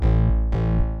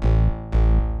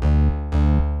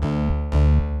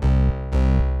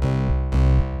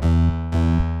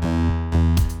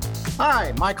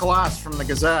Michael Oss from the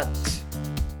Gazette,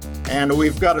 and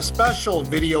we've got a special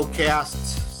video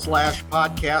cast /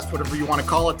 podcast, whatever you want to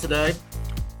call it today.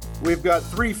 We've got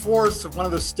 3/4 of one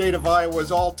of the state of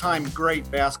Iowa's all-time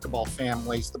great basketball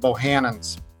families, the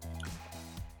Bohannons.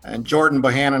 And Jordan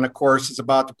Bohannon, of course, is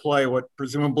about to play what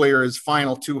presumably are his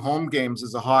final 2 home games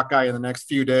as a Hawkeye in the next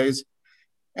few days.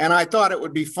 And I thought it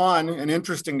would be fun and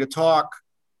interesting to talk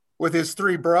with his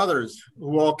 3 brothers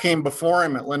who all came before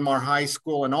him at Linn-Mar High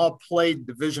School and all played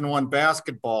Division I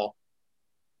basketball,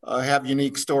 have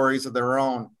unique stories of their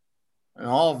own. And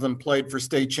all of them played for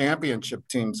state championship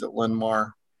teams at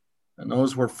Linn-Mar. And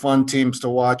those were fun teams to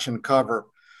watch and cover.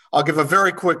 I'll give a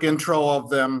very quick intro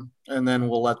of them, and then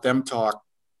we'll let them talk.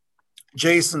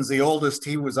 Jason's the oldest.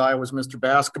 He was Iowa's Mr.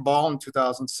 Basketball in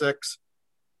 2006.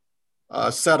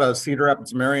 Set a Cedar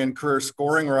Rapids Marion career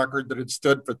scoring record that had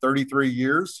stood for 33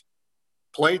 years.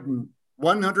 Played in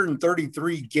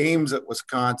 133 games at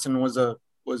Wisconsin. Was a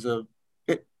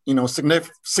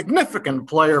significant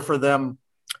player for them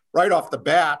right off the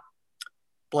bat.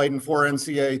 Played in 4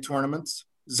 NCAA tournaments.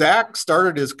 Zach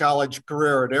started his college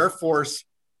career at Air Force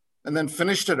and then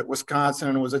finished it at Wisconsin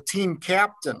and was a team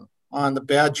captain on the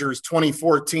Badgers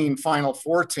 2014 Final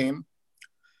Four team.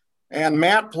 And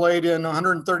Matt played in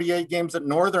 138 games at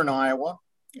Northern Iowa,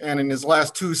 and in his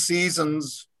last 2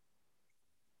 seasons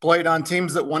played on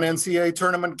teams that won NCAA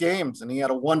tournament games, and he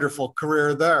had a wonderful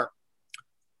career there.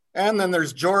 And then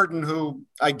there's Jordan, who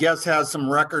I guess has some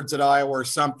records at Iowa or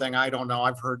something. I don't know.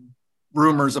 I've heard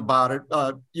rumors about it.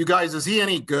 You guys, is he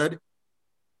any good?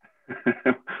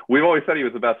 We've always said he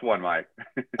was the best one, Mike.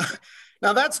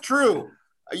 Now, that's true.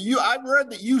 I've read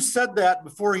that you said that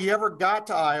before he ever got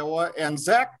to Iowa, and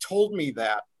Zach told me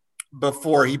that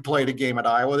before he played a game at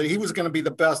Iowa, that he was going to be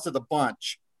the best of the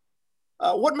bunch.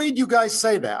 What made you guys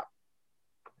say that?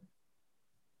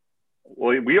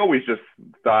 Well, we always just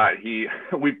thought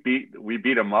we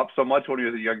beat him up so much when he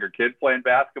was a younger kid playing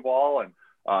basketball,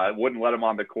 and wouldn't let him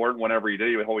on the court. Whenever he did,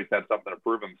 he always had something to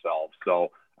prove himself.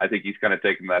 So I think he's kind of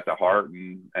taken that to heart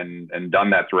and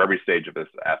done that through every stage of his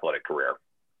athletic career.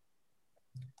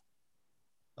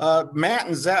 Matt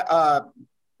and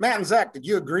Zach, did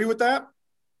you agree with that?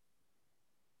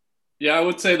 Yeah, I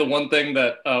would say the one thing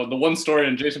that the one story,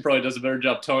 and Jason probably does a better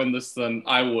job telling this than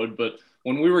I would, but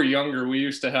when we were younger, we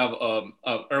used to have,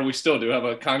 or we still do have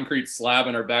a concrete slab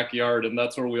in our backyard, and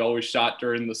that's where we always shot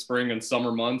during the spring and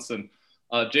summer months. And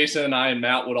Jason and I and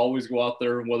Matt would always go out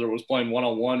there, whether it was playing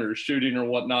one-on-one or shooting or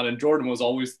whatnot. And Jordan was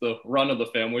always the run of the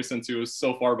family since he was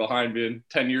so far behind, being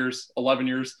 10 years, 11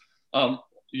 years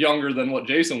younger than what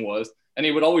Jason was. And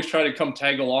he would always try to come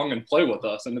tag along and play with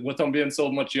us. And with him being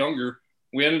so much younger,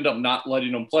 we ended up not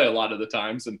letting him play a lot of the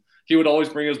times. And he would always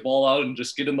bring his ball out and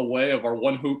just get in the way of our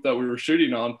one hoop that we were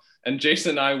shooting on. And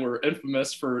Jason and I were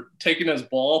infamous for taking his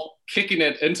ball, kicking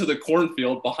it into the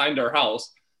cornfield behind our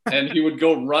house. And he would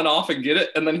go run off and get it.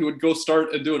 And then he would go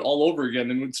start and do it all over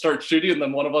again and would start shooting. And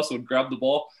then one of us would grab the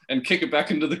ball and kick it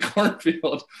back into the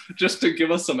cornfield just to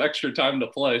give us some extra time to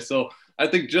play. So I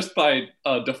think just by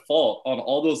default on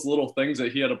all those little things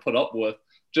that he had to put up with,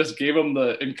 just gave him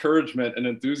the encouragement and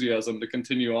enthusiasm to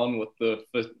continue on with the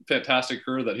fantastic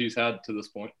career that he's had to this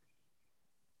point.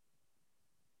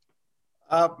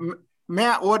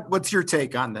 Matt, what's your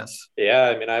take on this?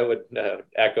 Yeah, I mean, I would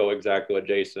echo exactly what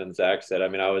Jason and Zach said. I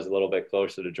mean, I was a little bit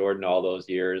closer to Jordan all those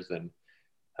years, and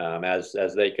as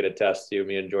they could attest to,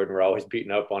 me and Jordan were always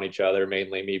beating up on each other,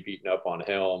 mainly me beating up on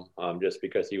him, just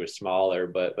because he was smaller.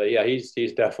 But yeah, he's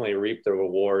definitely reaped the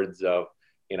rewards of,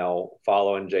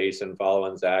 following Jason,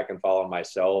 following Zach, and following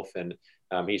myself. And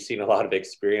he's seen a lot of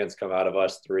experience come out of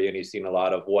us 3, and he's seen a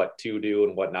lot of what to do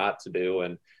and what not to do.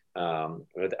 And I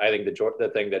think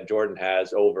the thing that Jordan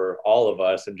has over all of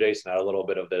us, and Jason had a little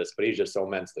bit of this, but he's just so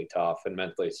mentally tough and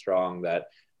mentally strong that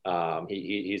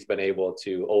he's been able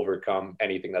to overcome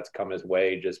anything that's come his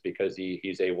way just because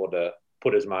he's able to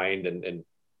put his mind and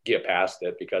get past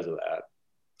it because of that.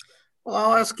 Well,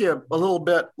 I'll ask you a little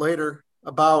bit later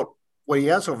about what he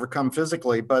has overcome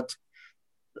physically, but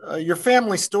your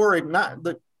family story, not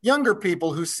the younger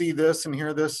people who see this and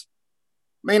hear this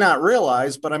may not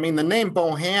realize, but I mean, the name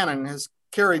Bohannon has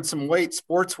carried some weight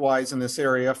sports-wise in this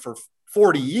area for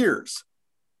 40 years.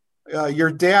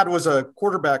 Your dad was a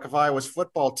quarterback of Iowa's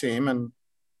football team and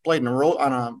played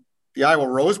on the Iowa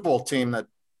Rose Bowl team that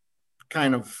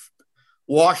kind of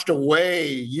washed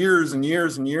away years and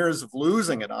years and years of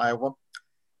losing at Iowa.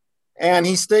 And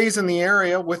he stays in the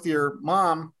area with your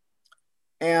mom,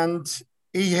 and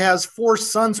he has 4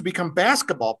 sons who become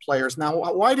basketball players.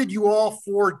 Now, why did you all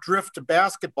 4 drift to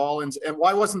basketball, and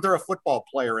why wasn't there a football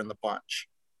player in the bunch?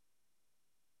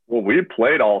 Well, we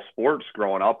played all sports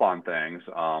growing up on things.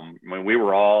 I mean, we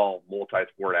were all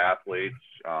multi-sport athletes,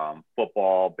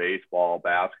 football, baseball,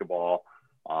 basketball.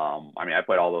 I mean, I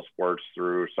played all those sports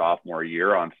through sophomore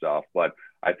year on stuff, but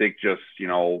I think just,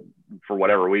 for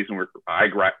whatever reason, I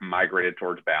migrated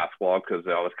towards basketball because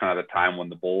that was kind of the time when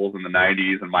the Bulls in the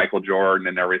 90s and Michael Jordan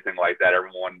and everything like that,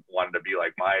 everyone wanted to be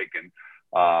like Mike.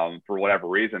 And for whatever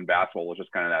reason, basketball was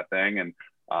just kind of that thing. And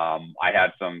I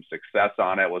had some success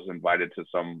on it, was invited to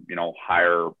some,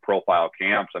 higher profile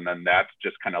camps. And then that's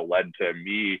just kind of led to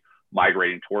me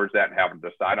migrating towards that and having to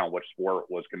decide on which sport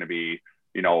was going to be,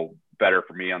 better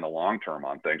for me on the long term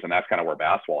on things. And that's kind of where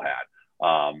basketball had.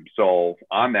 So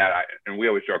on that, and we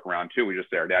always joke around too, we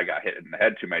just say our dad got hit in the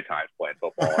head too many times playing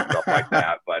football and stuff like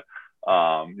that. But,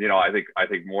 I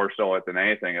think more so than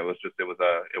anything, it was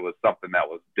something that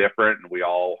was different, and we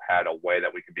all had a way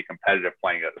that we could be competitive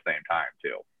playing at the same time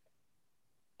too.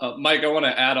 Mike, I want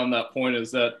to add on that point is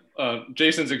that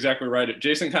Jason's exactly right.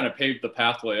 Jason kind of paved the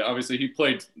pathway. Obviously, he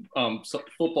played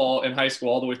football in high school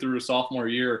all the way through his sophomore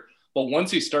year. But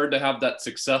once he started to have that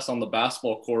success on the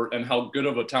basketball court and how good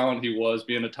of a talent he was,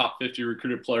 being a top 50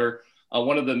 recruited player,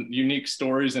 one of the unique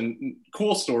stories and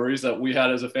cool stories that we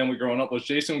had as a family growing up was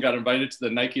Jason got invited to the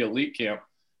Nike Elite Camp.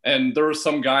 And there was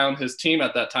some guy on his team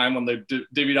at that time when they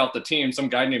divvied out the team, some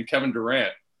guy named Kevin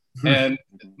Durant. And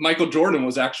Michael Jordan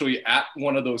was actually at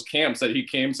one of those camps that he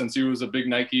came since he was a big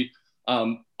Nike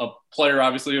a player,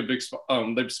 obviously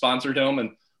they've sponsored him.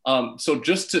 And so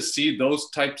just to see those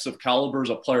types of calibers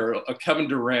of player, a Kevin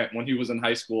Durant when he was in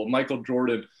high school, Michael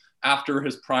Jordan after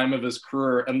his prime of his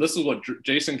career. And this is what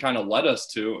Jason kind of led us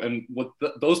to. And with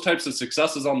those types of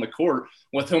successes on the court,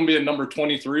 with him being number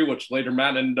 23, which later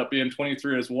Matt ended up being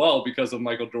 23 as well because of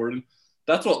Michael Jordan,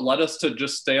 that's what led us to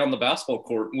just stay on the basketball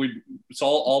court. We saw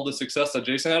all the success that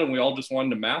Jason had, and we all just wanted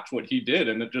to match what he did.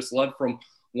 And it just led from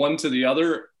one to the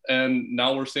other. And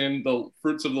now we're seeing the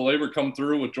fruits of the labor come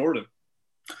through with Jordan.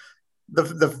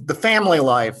 The family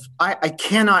life, I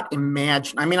cannot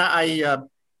imagine. I mean, I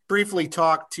briefly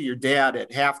talked to your dad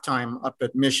at halftime up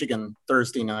at Michigan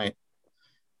Thursday night.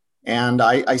 And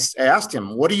I asked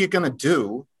him, what are you going to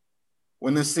do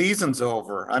when the season's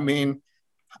over? I mean,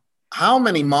 how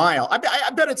many miles? I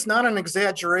bet it's not an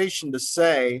exaggeration to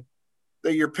say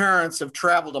that your parents have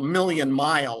traveled 1 million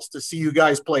miles to see you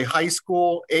guys play high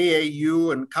school,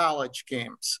 AAU, and college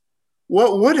games.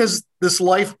 What has this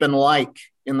life been like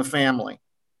in the family?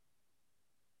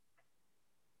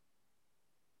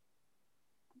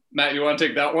 Matt, you want to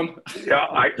take that one? Yeah,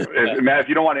 Matt, if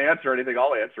you don't want to answer anything,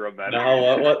 I'll answer them then.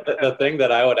 No, the thing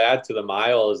that I would add to the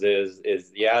miles is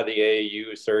the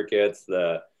AAU circuits,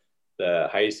 the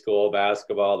high school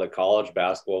basketball, the college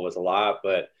basketball was a lot,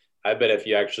 but I bet if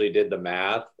you actually did the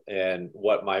math and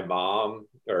what my mom,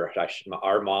 or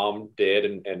our mom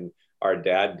did and our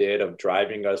dad did of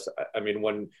driving us. I mean,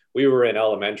 when we were in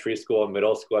elementary school and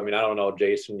middle school, I mean, I don't know,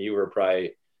 Jason, you were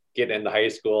probably getting into high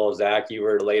school. Zach, you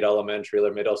were late elementary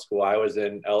or middle school. I was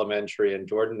in elementary and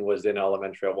Jordan was in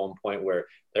elementary at one point where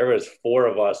there was 4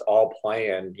 of us all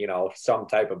playing, some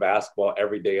type of basketball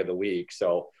every day of the week.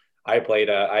 So I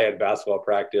had basketball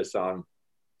practice on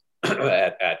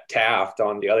at Taft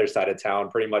on the other side of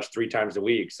town pretty much 3 times a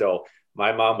week. So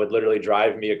my mom would literally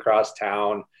drive me across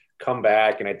town, come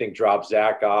back, and I think drop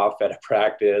Zach off at a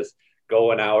practice,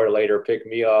 go an hour later, pick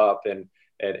me up. And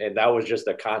that was just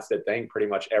a constant thing pretty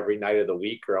much every night of the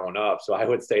week growing up. So I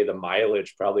would say the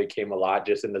mileage probably came a lot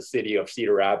just in the city of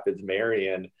Cedar Rapids,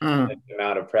 Marion, the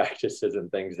amount of practices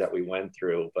and things that we went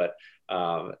through. But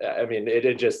I mean,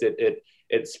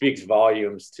 it speaks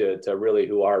volumes to really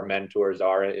who our mentors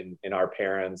are in our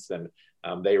parents. And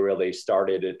they really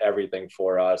started everything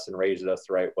for us and raised us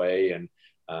the right way. And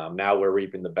now we're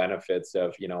reaping the benefits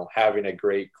of, having a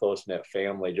great close-knit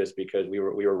family just because we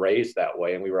were raised that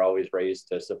way, and we were always raised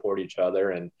to support each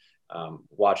other, and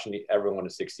watching everyone to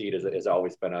succeed has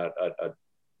always been a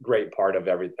great part of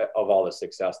all the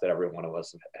success that every one of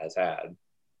us has had.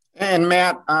 And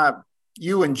Matt,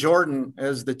 you and Jordan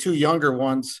as the 2 younger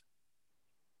ones,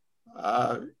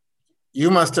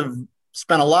 you must have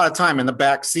spent a lot of time in the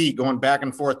back seat going back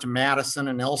and forth to Madison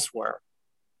and elsewhere.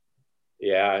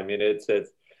 Yeah, I mean, it's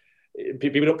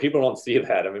people don't see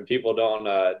that. I mean, people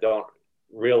don't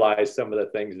realize some of the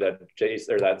things that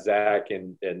Jason or that Zach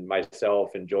and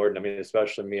myself and Jordan, I mean,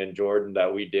 especially me and Jordan,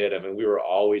 that we did. I mean, we were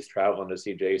always traveling to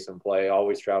see Jason play,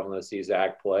 always traveling to see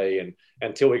Zach play, and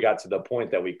until we got to the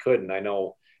point that we couldn't. I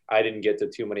know I didn't get to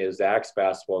too many of Zach's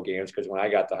basketball games because when I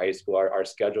got to high school, our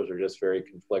schedules were just very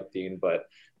conflicting. But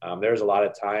there's a lot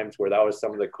of times where that was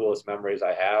some of the coolest memories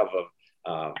I have of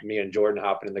me and Jordan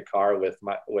hopping in the car with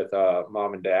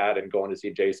mom and dad and going to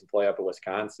see Jason play up in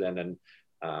Wisconsin. And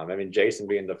I mean, Jason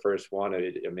being the first one,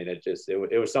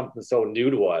 it was something so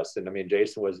new to us. And I mean,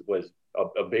 Jason was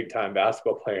a big time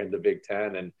basketball player in the Big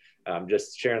Ten, and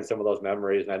just sharing some of those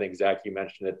memories. And I think Zach, you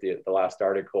mentioned it the last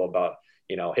article about,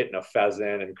 hitting a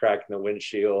pheasant and cracking the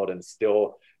windshield and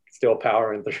still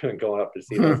powering through and going up to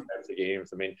see those types of games.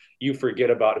 I mean, you forget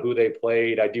about who they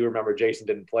played. I do remember Jason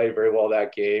didn't play very well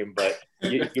that game, but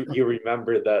you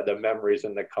remember the memories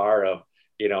in the car of,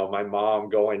 my mom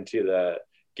going to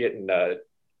getting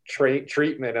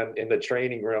treatment in the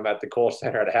training room at the Kohl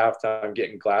Center at halftime,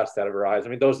 getting glass out of her eyes. I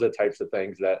mean, those are the types of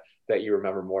things that you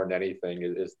remember more than anything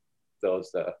is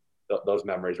those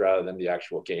memories rather than the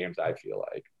actual games, I feel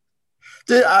like.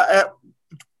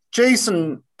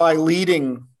 Jason, by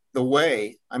leading the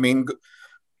way, I mean,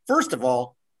 first of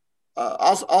all,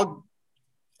 I'll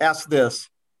ask this.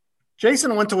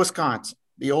 Jason went to Wisconsin,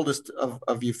 the oldest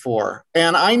of you four.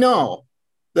 And I know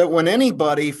that when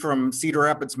anybody from Cedar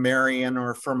Rapids, Marion,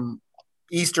 or from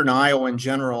Eastern Iowa in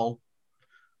general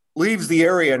leaves the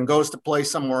area and goes to play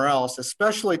somewhere else,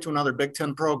 especially to another Big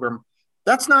Ten program,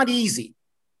 that's not easy.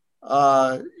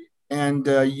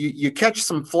 You catch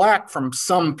some flack from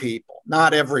some people,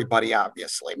 not everybody,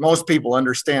 obviously. Most people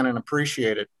understand and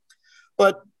appreciate it.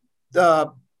 But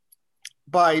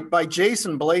by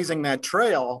Jason blazing that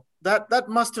trail, that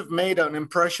must have made an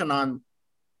impression on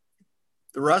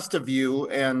the rest of you,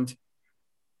 and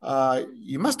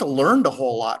you must have learned a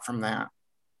whole lot from that.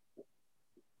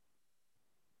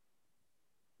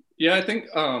 Yeah, I think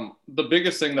the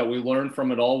biggest thing that we learned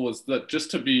from it all was that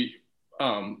just to be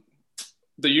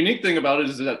the unique thing about it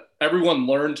is that everyone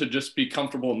learned to just be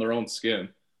comfortable in their own skin.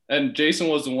 And Jason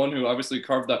was the one who obviously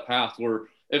carved that path where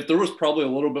if there was probably a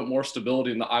little bit more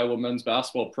stability in the Iowa men's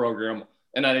basketball program,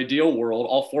 in an ideal world,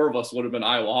 all four of us would have been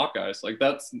Iowa Hawkeyes. Like,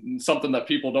 that's something that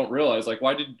people don't realize. Like,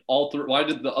 why did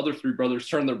the other three brothers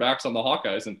turn their backs on the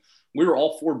Hawkeyes? And we were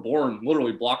all four born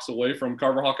literally blocks away from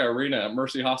Carver Hawkeye Arena at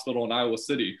Mercy Hospital in Iowa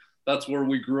City. That's where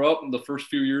we grew up in the first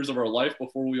few years of our life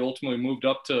before we ultimately moved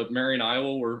up to Marion,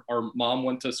 Iowa, where our mom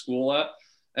went to school at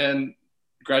and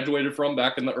graduated from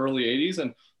back in the early 80s.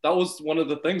 And that was one of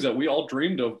the things that we all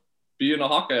dreamed of, being a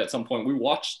Hawkeye at some point. We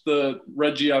watched the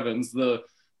Reggie Evans, the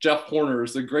Jeff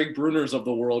Horners, the Greg Bruners of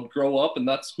the world grow up, and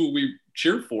that's who we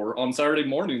cheered for on Saturday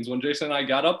mornings when Jason and I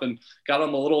got up and got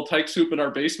on the little tyke soup in our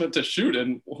basement to shoot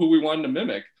and who we wanted to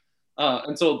mimic.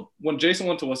 And so when Jason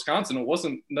went to Wisconsin, it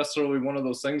wasn't necessarily one of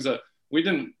those things that we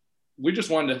just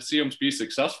wanted to see him be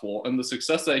successful. And the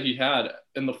success that he had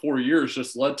in the 4 years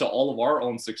just led to all of our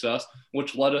own success,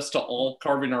 which led us to all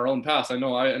carving our own paths. I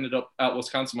know I ended up at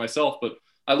Wisconsin myself, but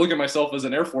I look at myself as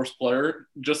an Air Force player,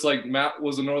 just like Matt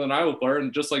was a Northern Iowa player,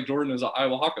 and just like Jordan is an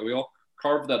Iowa Hawkeye. We all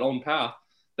carved that own path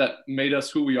that made us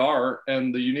who we are.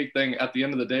 And the unique thing at the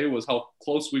end of the day was how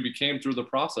close we became through the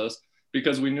process,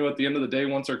 because we knew at the end of the day,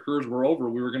 once our careers were over,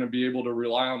 we were going to be able to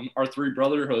rely on our three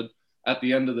brotherhood at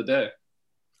the end of the day.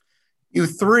 You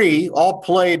three all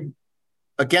played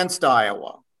against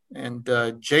Iowa, and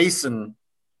Jason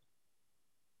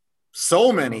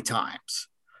so many times.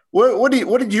 What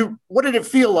did it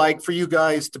feel like for you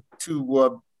guys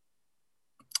to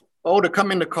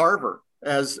come into Carver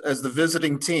as the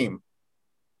visiting team?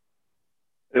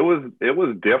 It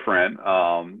was different.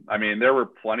 I mean, there were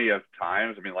plenty of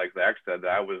times. I mean, like Zach said, that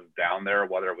I was down there,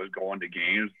 whether it was going to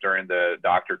games during the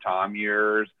Dr. Tom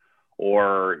years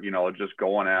or, just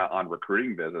going out on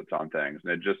recruiting visits on things.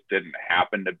 And it just didn't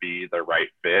happen to be the right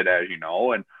fit, as you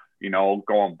know. And,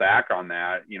 going back on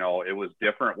that, it was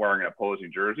different wearing an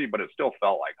opposing jersey, but it still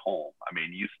felt like home. I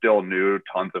mean, you still knew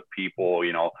tons of people,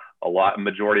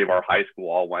 majority of our high school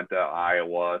all went to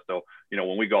Iowa. So,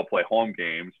 when we go play home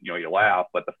games, you laugh,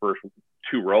 but the first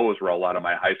two rows were a lot of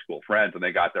my high school friends, and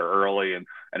they got there early and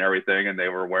everything. And they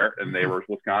were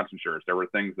Wisconsin shirts. There were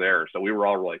things there. So we were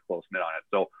all really close knit on it.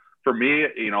 So for me,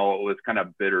 it was kind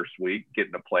of bittersweet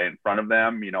getting to play in front of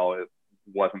them. It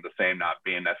wasn't the same not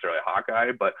being necessarily a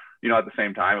Hawkeye, but, at the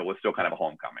same time, it was still kind of a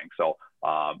homecoming. So,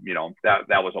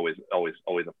 that was always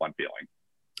a fun feeling.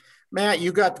 Matt,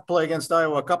 you got to play against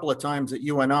Iowa a couple of times at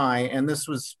UNI, and this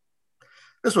was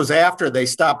after they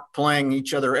stopped playing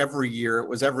each other every year. It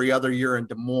was every other year in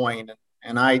Des Moines.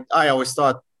 And I always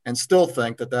thought and still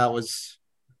think that was,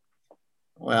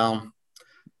 well,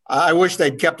 I wish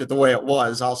they'd kept it the way it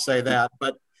was. I'll say that.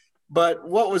 But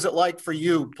what was it like for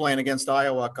you playing against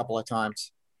Iowa a couple of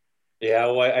times? Yeah,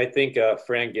 well, I think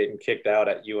Frank getting kicked out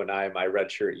at UNI my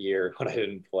redshirt year when I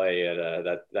didn't play it,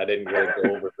 that didn't really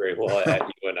go over very well at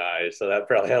UNI. So that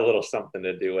probably had a little something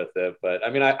to do with it. But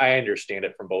I mean, I understand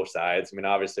it from both sides. I mean,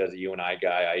 obviously as a UNI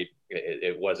guy,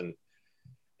 it wasn't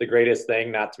the greatest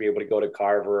thing not to be able to go to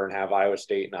Carver and have Iowa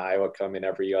State and Iowa come in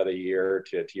every other year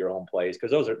to your home place, because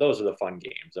those are the fun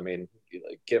games. I mean,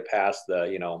 get past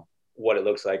the what it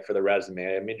looks like for the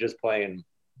resume. I mean, just playing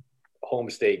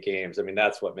home state games, I mean,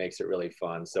 that's what makes it really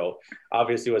fun. So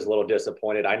obviously was a little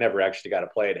disappointed. I never actually got to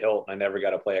play at Hilton. I never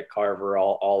got to play at Carver.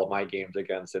 All of my games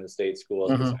against in-state schools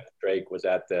besides Drake was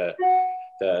at the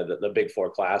Big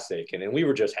Four Classic. And we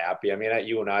were just happy. I mean, at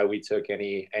UNI, we took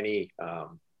any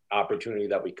opportunity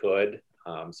that we could.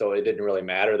 So it didn't really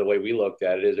matter. The way we looked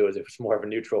at it is it was more of a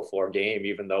neutral floor game,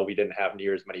 even though we didn't have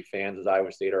near as many fans as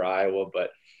Iowa State or Iowa.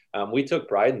 But we took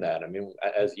pride in that. I mean,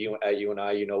 at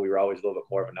UNI, we were always a little bit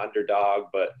more of an underdog,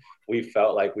 but we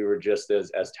felt like we were just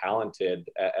as talented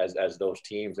as those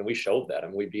teams. And we showed that. I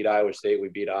mean, we beat Iowa State, we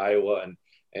beat Iowa.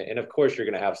 And of course, you're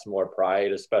going to have some more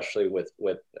pride, especially with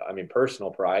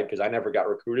personal pride, because I never got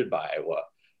recruited by Iowa.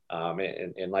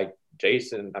 And like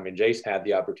Jason had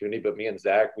the opportunity, but me and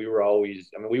Zach, we were always,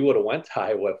 we would have went to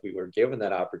Iowa if we were given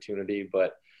that opportunity,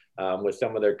 but with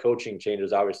some of their coaching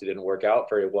changes, obviously didn't work out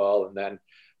very well. And then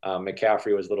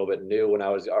McCaffrey was a little bit new when I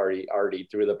was already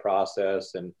through the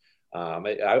process. And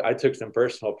I took some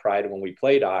personal pride when we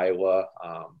played Iowa.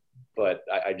 But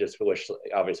I just wish,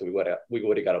 obviously we would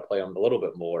have got to play them a little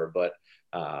bit more, but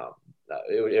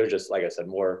it was just, like I said,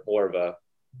 more of a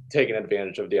taking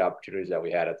advantage of the opportunities that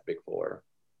we had at the Big Four.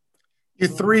 You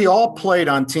three all played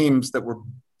on teams that were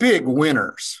big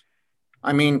winners.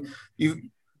 I mean,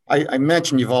 I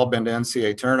mentioned you've all been to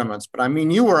NCAA tournaments, but I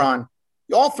mean,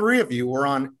 all three of you were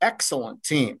on excellent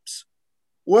teams.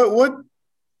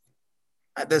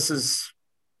 This is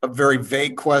a very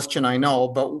vague question, I know,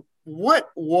 but what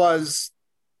was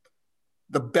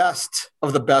the best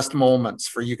of the best moments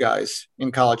for you guys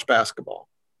in college basketball?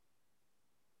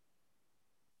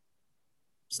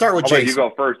 Start with I'll Jason. let you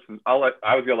go first. I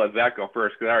was going to let Zach go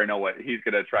first because I already know what he's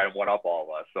going to try and one up all of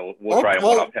us. So we'll try and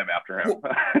one up him after him.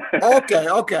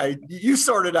 Okay. You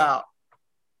sort it out.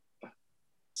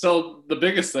 So the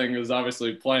biggest thing is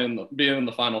obviously being in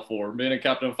the Final Four, being a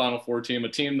captain of a Final Four team, a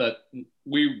team that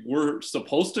we were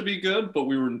supposed to be good, but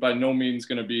we were by no means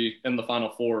going to be in the Final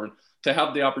Four. And to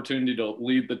have the opportunity to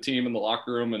lead the team in the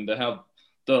locker room and to have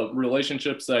the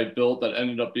relationships that I built that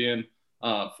ended up being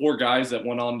 4 guys that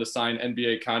went on to sign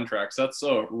NBA contracts. That's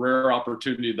a rare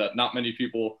opportunity that not many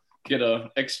people get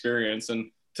to experience.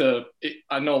 And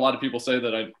I know a lot of people say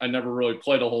that I never really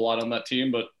played a whole lot on that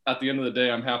team, but at the end of the day,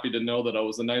 I'm happy to know that I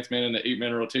was the 9th man in the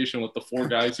 8-man rotation with the 4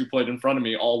 guys who played in front of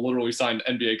me, all literally signed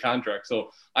NBA contracts. So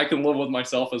I can live with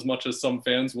myself as much as some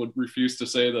fans would refuse to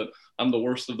say that I'm the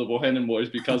worst of the Bohannon boys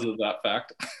because of that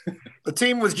fact. The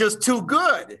team was just too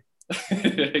good.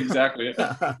 Exactly.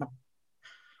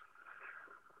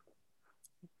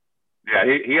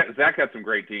 Yeah, Zach had some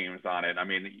great teams on it. I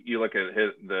mean, you look at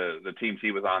the teams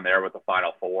he was on there with the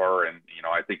Final Four, and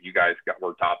I think you guys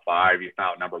were top 5, if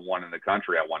not number 1 in the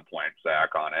country at one point,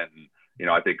 Zach, on it. And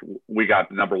I think we got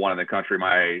number 1 in the country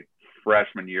my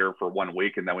freshman year for 1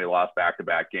 week, and then we lost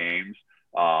back-to-back games,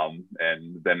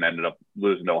 and then ended up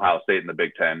losing to Ohio State in the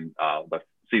Big Ten, the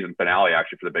season finale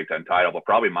actually for the Big Ten title. But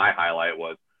probably my highlight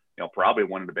was, probably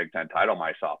winning the Big Ten title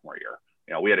my sophomore year.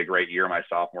 We had a great year my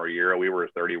sophomore year. We were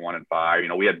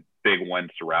 31-5. We had big wins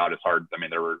throughout. It's hard. I mean,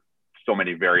 there were so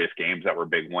many various games that were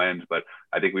big wins, but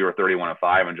I think we were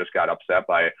 31-5 and just got upset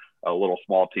by a little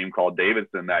small team called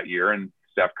Davidson that year. And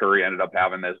Steph Curry ended up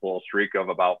having this little streak of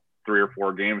about 3 or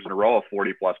 4 games in a row of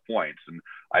 40+ points. And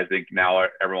I think now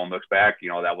everyone looks back,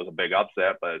 that was a big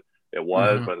upset, but it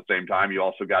was. But at the same time, you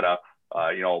also got a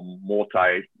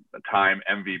multi-time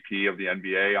MVP of the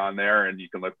NBA on there, and you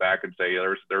can look back and say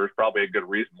there's probably a good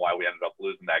reason why we ended up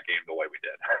losing that game the way we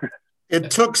did.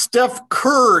 It took Steph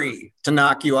Curry to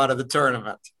knock you out of the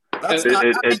tournament.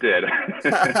 It did.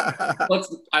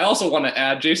 I also want to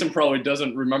add, Jason probably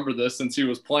doesn't remember this since he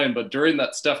was playing, but during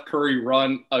that Steph Curry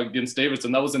run against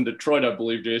Davidson, that was in Detroit, I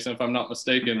believe, Jason, if I'm not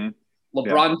mistaken.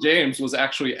 LeBron James was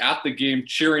actually at the game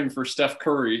cheering for Steph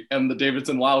Curry and the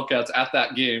Davidson Wildcats at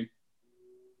that game.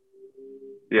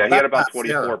 Yeah, he had about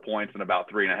 24 points in about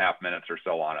 3.5 minutes or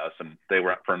so on us, and they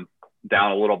went from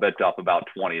down a little bit to up about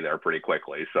 20 there pretty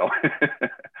quickly. So,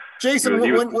 Jason,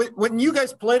 when you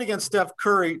guys played against Steph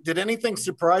Curry, did anything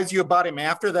surprise you about him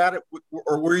after that,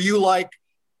 or were you like,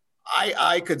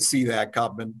 I could see that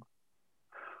coming?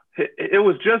 It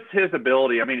was just his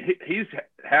ability. I mean, he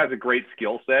has a great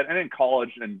skill set, and in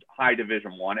college and high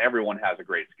Division I, everyone has a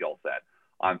great skill set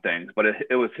on things, but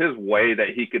it was his way that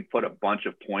he could put a bunch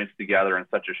of points together in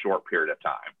such a short period of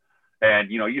time.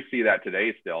 And, you see that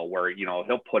today still where,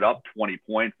 he'll put up 20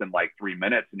 points in like 3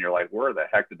 minutes and you're like, where the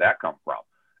heck did that come from?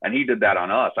 And he did that on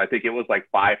us. I think it was like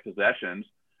 5 possessions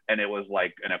and it was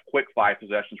like in a quick 5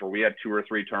 possessions where we had 2 or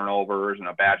 3 turnovers and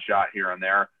a bad shot here and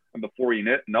there. And before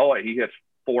you know it, he hits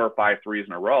 4 or 5 threes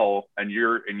in a row, and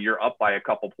you're up by a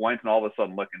couple points, and all of a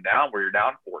sudden looking down where you're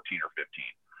down 14 or 15.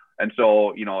 And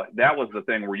so, that was the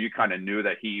thing where you kind of knew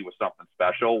that he was something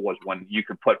special, was when you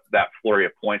could put that flurry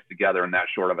of points together in that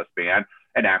short of a span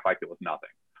and act like it was nothing.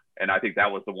 And I think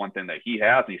that was the one thing that he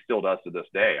has, and he still does to this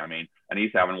day. I mean, and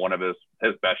he's having one of his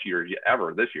best years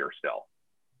ever this year still.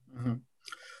 Mm-hmm.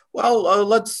 Well,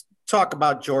 let's talk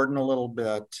about Jordan a little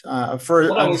bit. We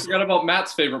forgot about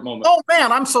Matt's favorite moment. Oh,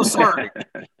 man, I'm so sorry.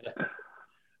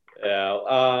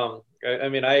 Yeah. I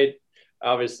mean,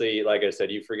 obviously, like I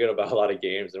said, you forget about a lot of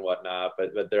games and whatnot,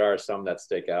 but there are some that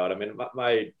stick out. I mean,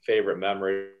 my favorite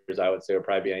memories, I would say, would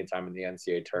probably be any time in the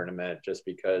NCAA tournament, just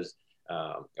because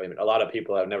I mean, a lot of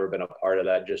people have never been a part of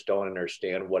that, just don't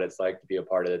understand what it's like to be a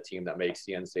part of the team that makes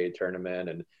the NCAA tournament.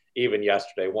 And even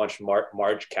yesterday, once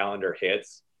March calendar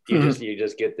hits, you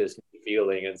just get this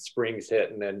feeling, and spring's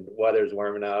hitting and weather's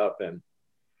warming up, and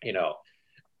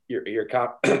your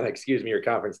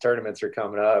conference tournaments are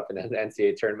coming up, and the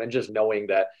NCAA tournament, just knowing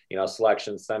that,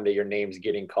 selection Sunday, your name's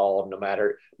getting called no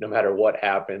matter what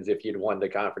happens, if you'd won the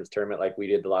conference tournament like we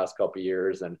did the last couple of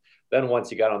years. And then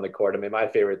once you got on the court, I mean, my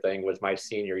favorite thing was my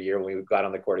senior year when we got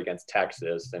on the court against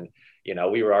Texas, and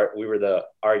we were the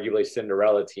arguably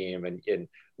Cinderella team, and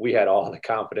we had all the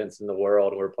confidence in the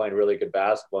world. We're playing really good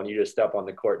basketball, and you just step on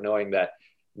the court knowing that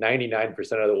 99%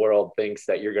 of the world thinks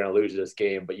that you're going to lose this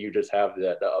game, but you just have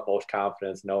the utmost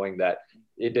confidence knowing that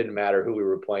it didn't matter who we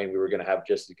were playing, we were going to have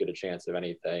just as good a chance of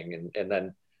anything. And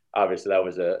then obviously that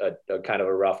was a kind of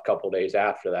a rough couple of days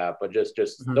after that, but just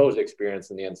those experiences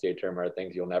in the NCAA tournament are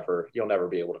things you'll never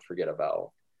be able to forget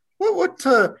about.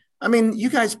 I mean, you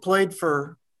guys played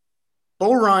for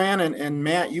Bo Ryan and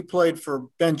Matt, you played for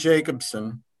Ben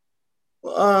Jacobson.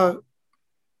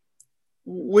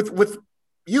 With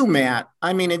you, Matt,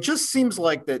 I mean, it just seems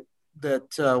like that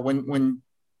when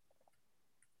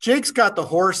Jake's got the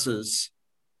horses,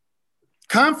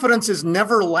 confidence is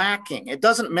never lacking. It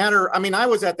doesn't matter. I mean, I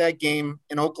was at that game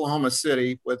in Oklahoma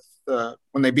City with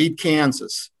when they beat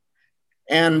Kansas,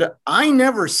 and I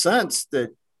never sensed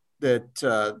that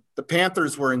the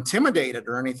Panthers were intimidated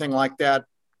or anything like that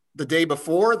the day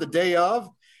before, the day of.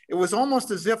 It was almost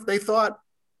as if they thought,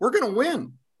 we're going to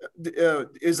win.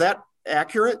 Is that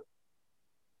accurate?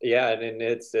 Yeah, and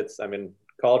it's I mean,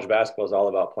 college basketball is all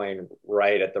about playing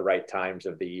right at the right times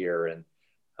of the year. And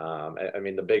I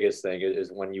mean, the biggest thing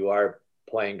is when you are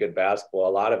playing good basketball, a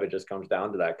lot of it just comes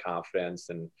down to that confidence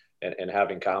and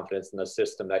having confidence in the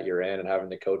system that you're in, and having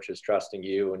the coaches trusting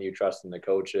you and you trusting the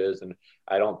coaches. And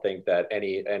I don't think that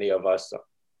any of us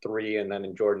three, and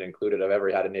then Jordan included, have ever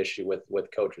had an issue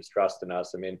with coaches trusting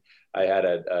us. I mean,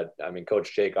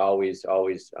 Coach Jake always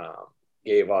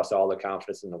gave us all the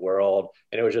confidence in the world,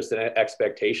 and it was just an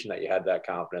expectation that you had that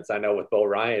confidence. I know with Bo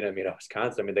Ryan, I mean, at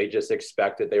Wisconsin, I mean, they just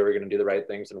expected they were going to do the right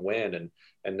things and win,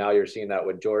 and now you're seeing that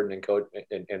with Jordan and Coach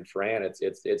and Fran.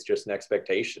 It's just an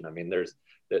expectation. I mean, there's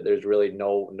really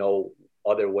no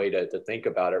other way to think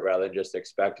about it, rather than just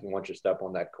expecting once you step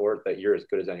on that court that you're as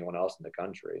good as anyone else in the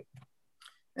country.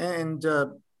 And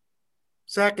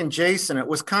Zach and Jason at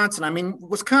Wisconsin, I mean,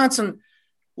 Wisconsin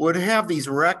would have these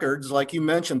records, like you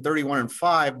mentioned,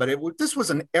 31-5, but this was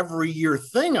an every year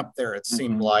thing up there, it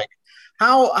seemed like.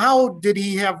 How did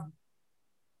he have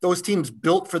those teams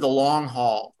built for the long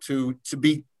haul to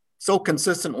be so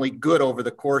consistently good over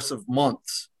the course of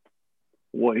months?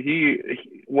 What he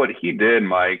did,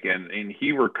 Mike, and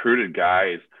he recruited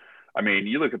guys. I mean,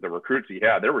 you look at the recruits he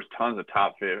had, there was tons of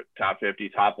top 50,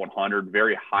 top 100,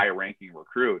 very high ranking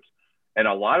recruits. And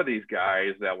a lot of these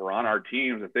guys that were on our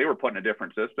teams, if they were put in a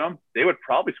different system, they would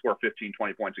probably score 15,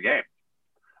 20 points a game.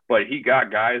 But he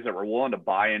got guys that were willing to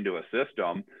buy into a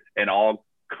system and all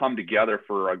come together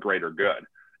for a greater good.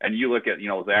 And you look at,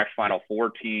 Zach's Final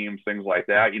Four teams, things like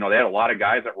that, they had a lot of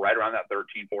guys that were right around that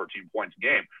 13, 14 points a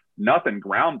game. Nothing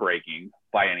groundbreaking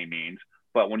by any means.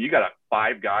 But when you got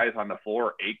 5 guys on the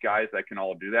floor, 8 guys that can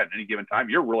all do that at any given time,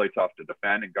 you're really tough to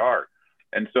defend and guard.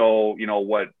 And so,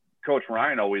 what Coach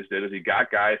Ryan always did is he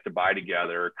got guys to buy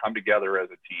together, come together as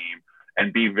a team,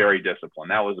 and be very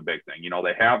disciplined. That was a big thing.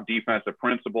 They have defensive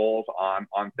principles on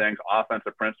things,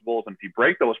 offensive principles, and if you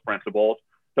break those principles,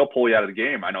 he'll pull you out of the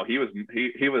game. I know he was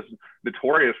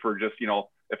notorious for just,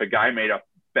 if a guy made a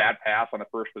bad pass on the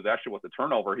first possession with the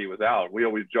turnover, he was out. We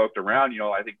always joked around,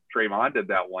 I think Trayvon did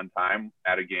that one time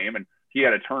at a game, and he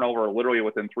had a turnover literally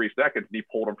within 3 seconds, and he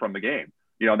pulled him from the game.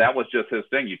 That was just his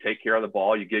thing. You take care of the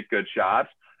ball, you get good shots,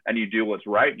 and you do what's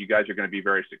right. You guys are going to be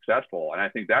very successful. And I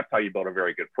think that's how you build a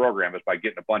very good program, is by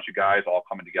getting a bunch of guys all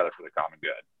coming together for the common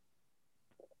good.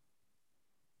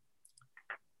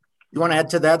 You want to add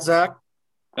to that, Zach?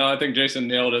 I think Jason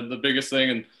nailed it. The biggest thing,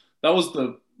 and that was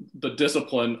the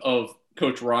discipline of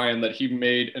Coach Ryan that he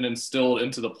made and instilled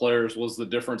into the players was the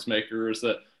difference maker, is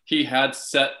that he had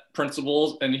set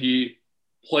principles and he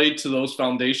played to those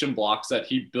foundation blocks that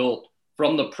he built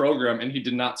from the program, and he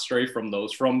did not stray from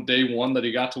those from day one that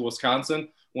he got to Wisconsin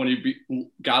when he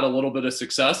got a little bit of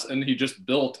success, and he just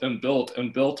built and built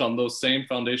and built on those same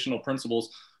foundational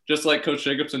principles, just like Coach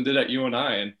Jacobson did at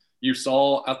UNI. And you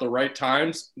saw at the right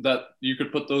times that you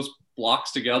could put those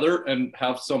blocks together and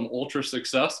have some ultra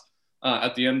success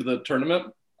at the end of the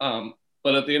tournament.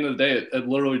 But at the end of the day, it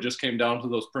literally just came down to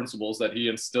those principles that he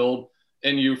instilled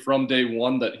in you from day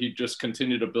one that he just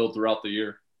continued to build throughout the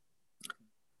year.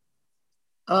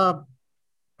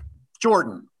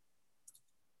 Jordan,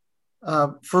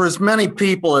 for as many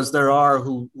people as there are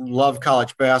who love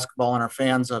college basketball and are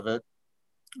fans of it,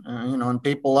 and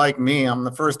people like me, I'm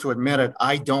the first to admit it,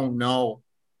 I don't know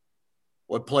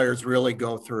what players really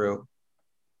go through.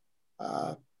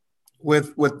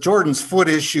 With Jordan's foot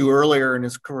issue earlier in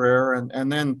his career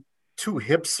and then 2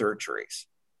 hip surgeries,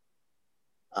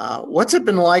 what's it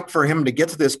been like for him to get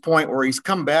to this point where he's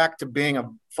come back to being a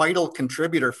vital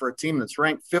contributor for a team that's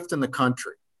ranked 5th in the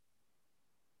country?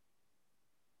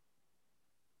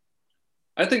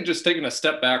 I think just taking a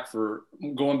step back, for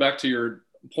going back to your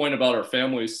point about our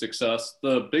family's success,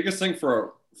 the biggest thing for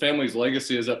our family's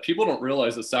legacy is that people don't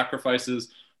realize the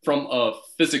sacrifices from a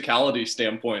physicality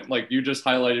standpoint, like you just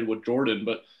highlighted with Jordan,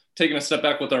 but taking a step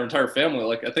back with our entire family,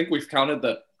 like I think we've counted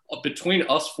that between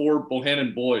us 4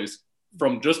 Bohannon boys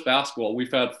from just basketball,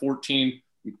 we've had 14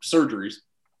 surgeries,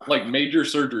 like major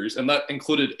surgeries. And that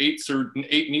included 8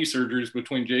 knee surgeries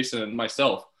between Jason and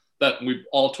myself, that we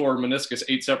all tore meniscus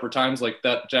 8 separate times, like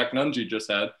that Jack Nungy just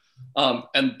had.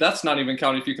 And that's not even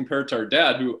counting if you compare it to our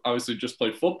dad, who obviously just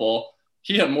played football.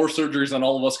 He had more surgeries than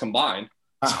all of us combined.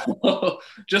 So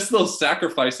just those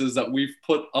sacrifices that we've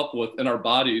put up with in our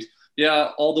bodies.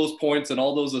 Yeah, all those points and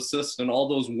all those assists and all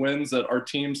those wins that our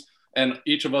teams and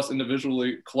each of us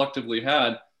individually, collectively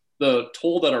had, the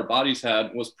toll that our bodies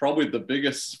had was probably the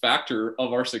biggest factor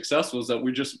of our success, was that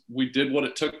we did what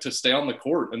it took to stay on the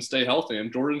court and stay healthy.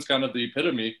 And Jordan's kind of the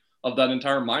epitome of that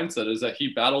entire mindset, is that he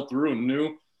battled through and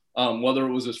knew, whether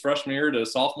it was his freshman year to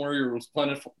his sophomore year, it was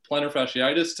plantar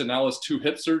fasciitis, to now his 2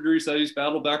 hip surgeries that he's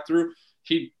battled back through.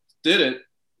 He did it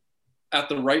at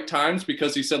the right times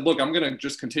because he said, look, I'm going to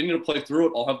just continue to play through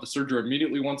it. I'll have the surgery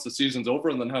immediately once the season's over,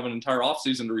 and then have an entire off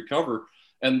season to recover.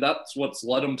 And that's what's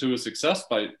led him to his success,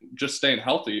 by just staying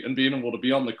healthy and being able to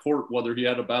be on the court, whether he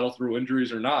had to battle through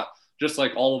injuries or not, just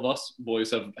like all of us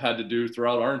boys have had to do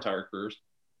throughout our entire careers.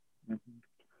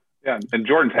 Yeah, and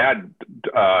Jordan's had,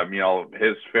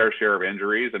 his fair share of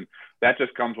injuries, and that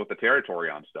just comes with the territory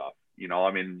on stuff.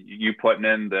 You putting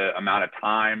in the amount of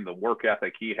time, the work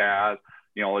ethic he has,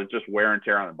 it's just wear and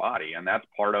tear on the body. And that's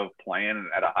part of playing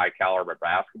at a high caliber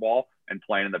basketball and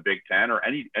playing in the Big Ten or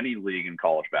any league in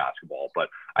college basketball. But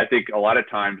I think a lot of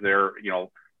times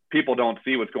people don't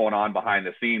see what's going on behind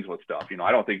the scenes with stuff.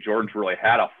 I don't think Jordan's really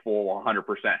had a full 100%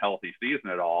 healthy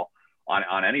season at all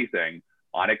on anything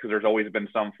on it, because there's always been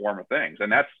some form of things.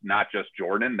 And that's not just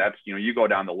Jordan. That's, you go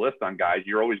down the list on guys,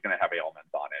 you're always going to have ailments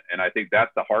on it. And I think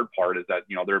that's the hard part, is that,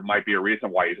 there might be a reason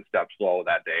why he's a step slow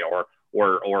that day,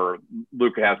 or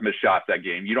Luka has missed shots that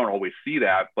game. You don't always see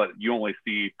that, but you only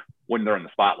see when they're in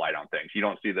the spotlight on things. You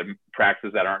don't see the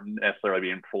practices that aren't necessarily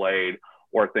being played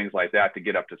or things like that to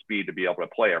get up to speed to be able to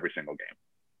play every single game.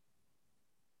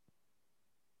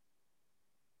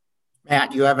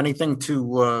 Matt, you have anything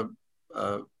to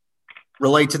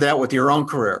relate to that with your own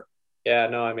career? Yeah,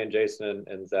 no, I mean, Jason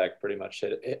and Zach pretty much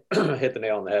hit the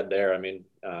nail on the head there. I mean,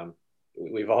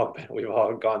 we've all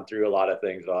gone through a lot of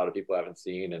things a lot of people haven't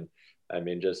seen. And I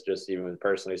mean, just even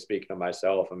personally speaking of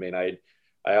myself, I mean, I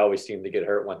always seem to get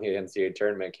hurt when the NCAA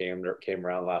tournament came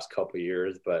around the last couple of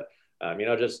years. But, I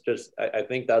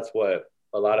think that's what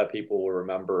a lot of people will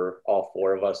remember all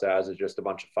 4 of us as, is just a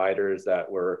bunch of fighters that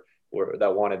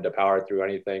that wanted to power through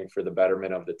anything for the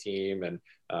betterment of the team. And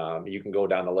you can go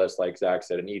down the list, like Zach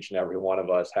said, and each and every one of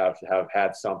us have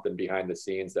had something behind the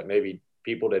scenes that maybe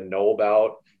people didn't know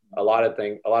about. A lot of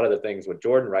the things with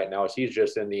Jordan right now is he's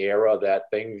just in the era that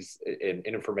things in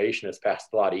information is passed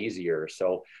a lot easier.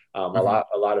 So a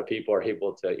lot of people are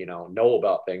able to, know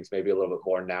about things maybe a little bit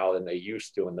more now than they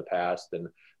used to in the past. And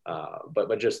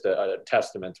but just a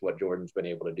testament to what Jordan's been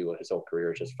able to do with his whole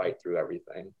career, is just fight through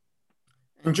everything.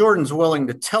 And Jordan's willing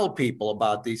to tell people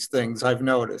about these things, I've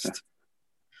noticed.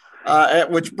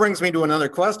 Which brings me to another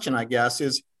question, I guess,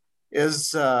 is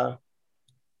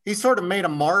he sort of made a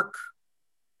mark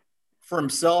for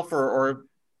himself or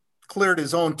cleared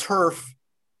his own turf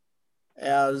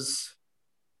as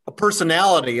a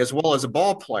personality as well as a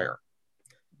ball player.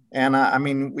 And I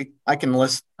can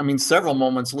list, several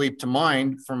moments leap to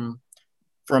mind from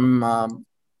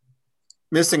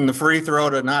missing the free throw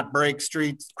to not break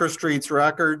Chris Street's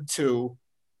record, to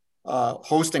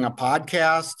hosting a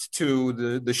podcast,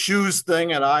 to the shoes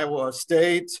thing at Iowa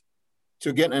State,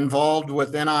 to getting involved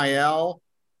with NIL,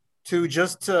 to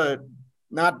just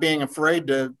not being afraid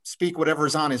to speak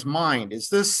whatever's on his mind. Is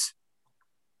this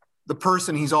the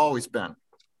person he's always been?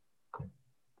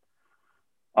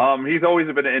 He's always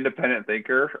been an independent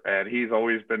thinker, and he's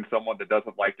always been someone that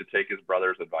doesn't like to take his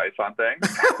brother's advice on things.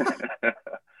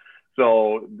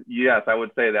 So yes, I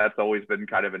would say that's always been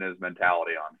kind of in his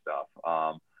mentality on stuff.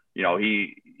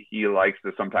 He likes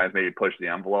to sometimes maybe push the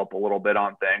envelope a little bit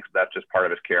on things. That's just part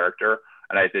of his character.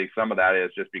 And I think some of that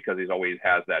is just because he's always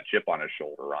has that chip on his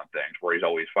shoulder on things, where he's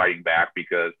always fighting back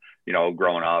because,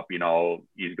 growing up,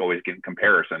 he's always getting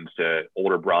comparisons to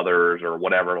older brothers or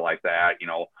whatever like that,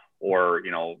 or,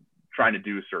 trying to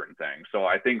do certain things. So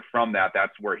I think from that,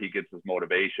 that's where he gets his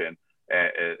motivation,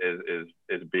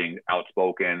 is being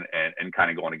outspoken and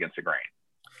kind of going against the grain.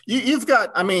 You've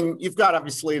got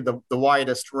obviously the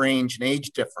widest range and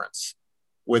age difference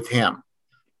with him.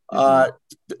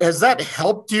 Has that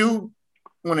helped you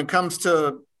when it comes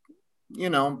to,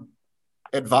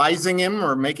 advising him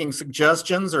or making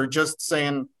suggestions, or just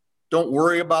saying, don't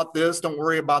worry about this, don't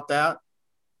worry about that?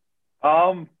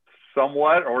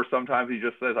 Somewhat, or sometimes he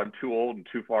just says I'm too old and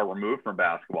too far removed from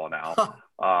basketball now.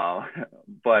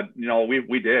 But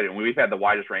we did, and we've had the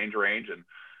widest range, and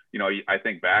I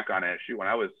think back on it. When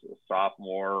I was a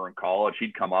sophomore in college,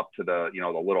 he'd come up to the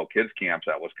the little kids camps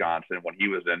at Wisconsin when he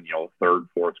was in third,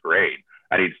 fourth grade,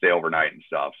 and he'd stay overnight and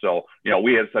stuff. So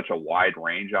we had such a wide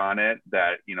range on it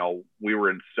that we were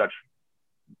in such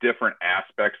different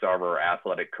aspects of our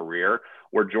athletic career,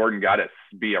 where Jordan got to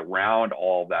be around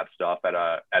all of that stuff at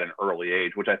an early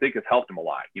age, which I think has helped him a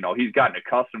lot. He's gotten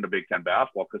accustomed to Big Ten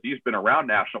basketball because he's been around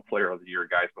National Player of the Year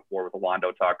guys before with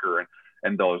Alondo Tucker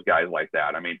and those guys like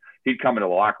that. He'd come into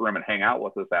the locker room and hang out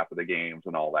with us after the games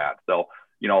and all that. So,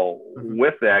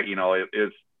 with that,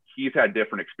 he's had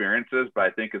different experiences, but I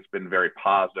think it's been very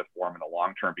positive for him in the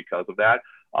long term because of that.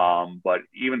 But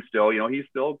even still, he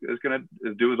still is going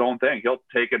to do his own thing. He'll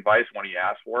take advice when he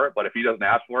asks for it, but if he doesn't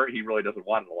ask for it, he really doesn't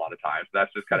want it a lot of times.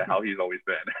 That's just kind of how he's always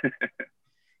been.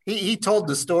 He told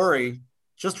the story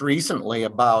just recently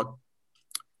about,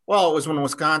 it was when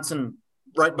Wisconsin,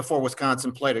 right before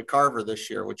Wisconsin played at Carver this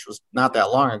year, which was not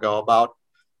that long ago, about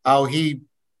how he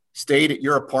stayed at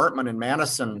your apartment in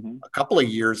Madison a couple of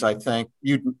years, I think.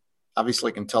 You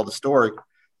obviously can tell the story.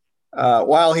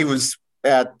 While he was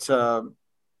at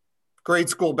grade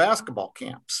school basketball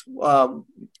camps. Why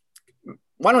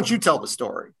don't you tell the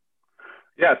story?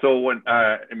 Yeah. So when,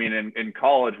 in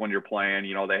college, when you're playing,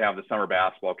 they have the summer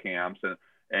basketball camps,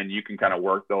 and you can kind of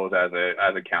work those as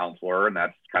a counselor, and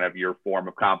that's kind of your form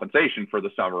of compensation for the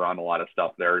summer on a lot of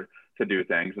stuff there to do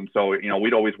things. And so,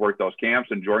 we'd always work those camps,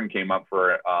 and Jordan came up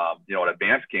for, an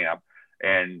advanced camp,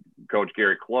 and Coach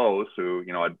Gary Close, who,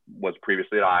 was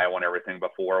previously at Iowa and everything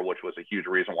before, which was a huge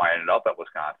reason why I ended up at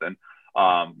Wisconsin.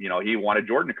 He wanted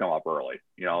Jordan to come up early,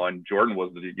 and Jordan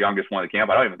was the youngest one in the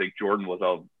camp. I don't even think Jordan was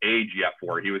of age yet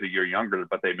for it. He was a year younger,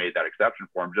 but they made that exception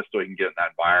for him just so he can get in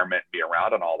that environment and be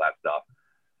around and all that stuff.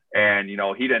 And,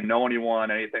 he didn't know anyone,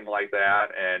 anything like that.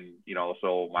 And,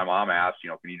 so my mom asked,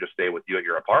 can you just stay with you at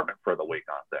your apartment for the week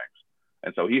on things?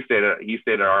 And so he stayed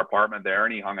at our apartment there,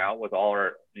 and he hung out with all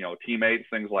our, teammates,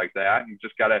 things like that, and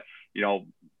just got to,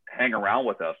 hang around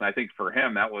with us. And I think for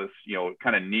him, that was,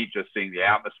 kind of neat, just seeing the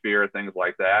atmosphere, things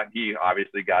like that. He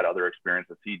obviously got other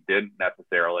experiences he didn't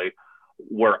necessarily,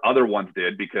 where other ones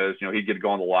did, because, he'd get to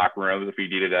go in the locker rooms if he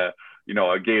needed a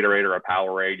Gatorade or a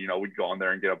Powerade, we'd go in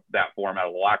there and get that for him out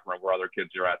of the locker room, where other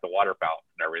kids are at the water fountain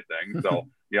and everything. So,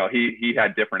 he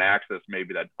had different access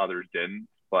maybe that others didn't.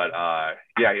 But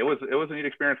it was a neat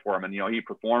experience for him. And, he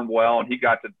performed well, and he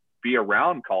got to be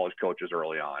around college coaches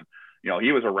early on.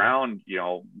 He was around,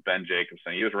 Ben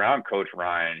Jacobson. He was around Coach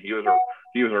Ryan. He was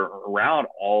around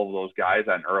all of those guys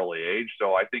at an early age.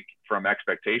 So I think from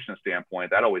expectation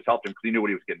standpoint, that always helped him because he knew what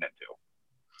he was getting into.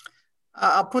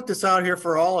 I'll put this out here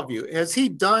for all of you. Has he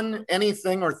done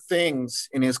anything or things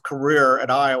in his career at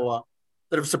Iowa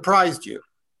that have surprised you?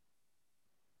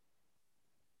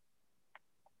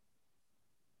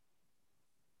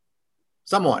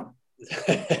 Someone.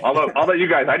 I'll let you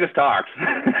guys. I just talked.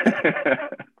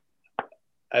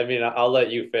 I'll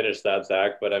let you finish that,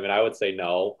 Zach, but I would say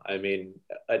no.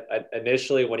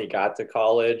 Initially when he got to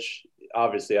college,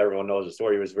 obviously everyone knows the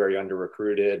story. He was very under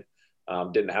recruited,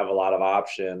 didn't have a lot of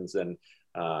options. And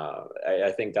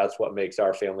I think that's what makes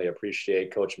our family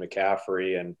appreciate Coach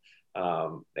McCaffrey and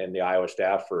the Iowa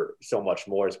staff for so much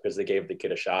more, is because they gave the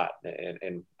kid a shot.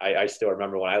 And I still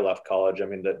remember when I left college, I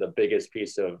mean, the biggest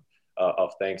piece of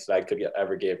thanks that I could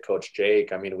ever give Coach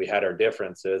Jake. I mean, we had our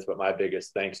differences, but my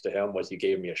biggest thanks to him was, you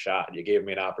gave me a shot. You gave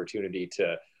me an opportunity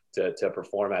to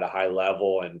perform at a high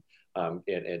level and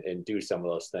do some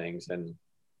of those things. And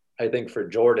I think for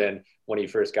Jordan, when he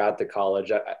first got to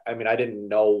college, I mean, I didn't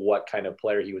know what kind of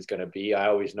player he was going to be. I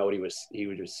always know he was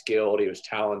skilled, he was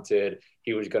talented,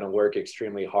 he was going to work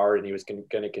extremely hard, and he was going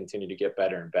to continue to get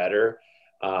better and better.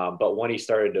 But when he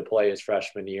started to play his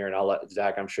freshman year, and I'll let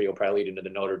Zach, I'm sure you'll probably lead into the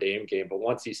Notre Dame game, but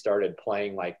once he started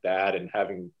playing like that and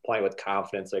playing with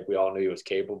confidence, like we all knew he was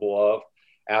capable of,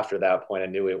 after that point, I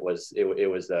knew it was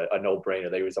a no-brainer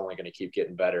that he was only going to keep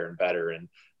getting better and better. And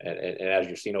as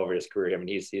you've seen over his career, I mean,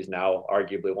 he's now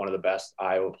arguably one of the best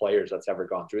Iowa players that's ever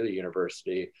gone through the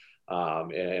university.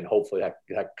 And hopefully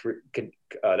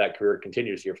that career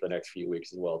continues here for the next few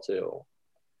weeks as well, too.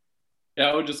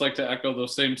 Yeah, I would just like to echo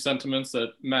those same sentiments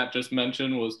that Matt just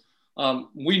mentioned.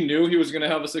 We knew he was going to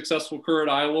have a successful career at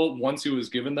Iowa once he was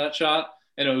given that shot.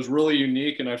 And it was really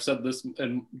unique. And I've said this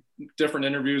in different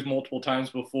interviews multiple times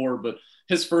before, but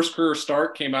his first career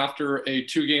start came after a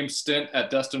 2-game stint at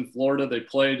Destin, Florida. They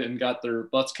played and got their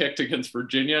butts kicked against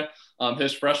Virginia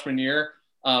his freshman year.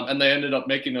 And they ended up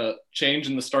making a change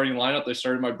in the starting lineup. They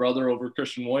started my brother over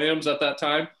Christian Williams at that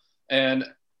time. And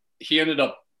he ended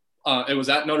up, it was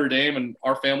at Notre Dame, and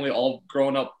our family all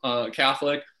growing up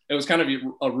Catholic. It was kind of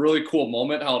a really cool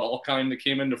moment how it all kind of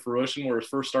came into fruition where his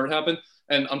first start happened.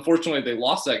 And unfortunately, they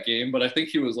lost that game, but I think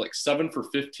he was like 7 for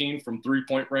 15 from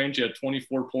 3-point range. He had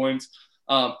 24 points.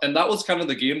 And that was kind of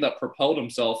the game that propelled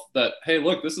himself that, hey,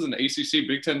 look, this is an ACC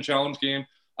Big Ten Challenge game.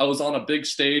 I was on a big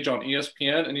stage on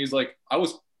ESPN, and he's like,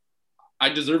 I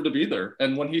deserve to be there.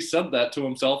 And when he said that to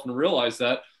himself and realized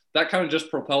that kind of just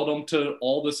propelled him to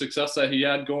all the success that he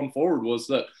had going forward, was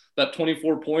that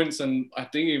 24 points. And I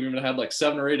think he even had like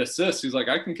 7 or 8 assists. He's like,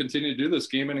 I can continue to do this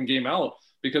game in and game out,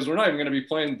 because we're not even going to be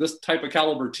playing this type of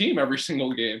caliber team every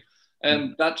single game.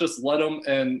 And that just led him.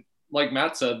 And like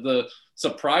Matt said, the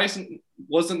surprise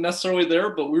wasn't necessarily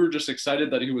there, but we were just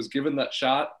excited that he was given that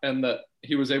shot and that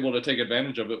he was able to take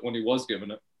advantage of it when he was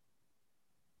given it.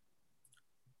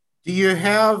 Do you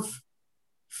have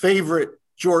favorite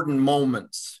Jordan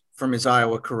moments from his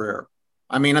Iowa career?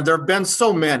 I mean, there have been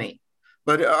so many,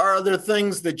 but are there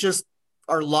things that just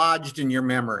are lodged in your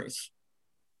memories?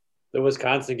 The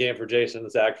Wisconsin game for Jason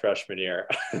Zach freshman year.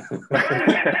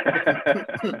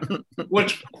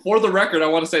 Which, for the record, I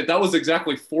want to say that was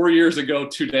exactly 4 years ago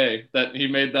today that he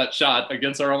made that shot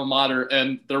against our alma mater.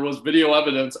 And there was video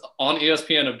evidence on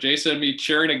ESPN of Jason and me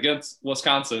cheering against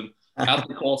Wisconsin at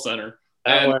the Kohl Center.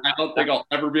 And I don't think I'll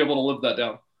ever be able to live that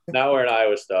down. Not wearing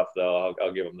Iowa stuff, though.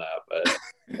 I'll give him that.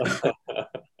 But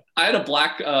I had a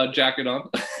black jacket on.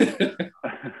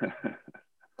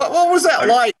 What was that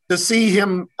like to see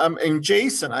him and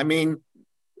Jason? I mean,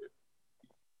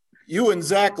 you and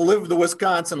Zach lived the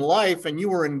Wisconsin life, and you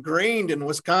were ingrained in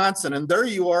Wisconsin, and there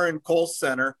you are in Kohl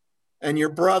Center, and your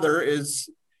brother is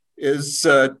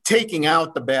taking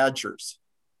out the Badgers.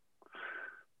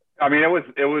 I mean,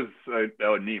 it was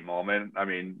a neat moment. I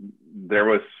mean, there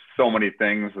was so many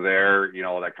things there,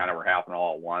 that kind of were happening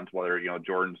all at once, whether,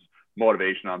 Jordan's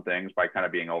motivation on things by kind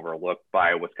of being overlooked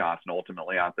by Wisconsin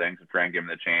ultimately on things and trying to give him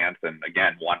the chance. And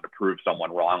again, wanting to prove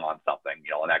someone wrong on something,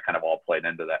 and that kind of all played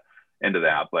into that.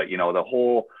 But,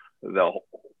 the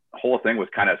whole thing was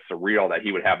kind of surreal that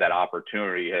he would have that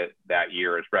opportunity that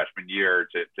year, his freshman year,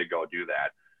 to go do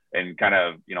that. And kind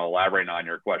of, elaborating on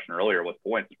your question earlier with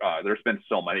points, there's been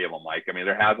so many of them, Mike. I mean,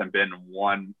 there hasn't been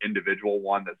one individual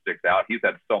one that sticks out. He's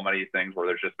had so many things where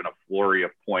there's just been a flurry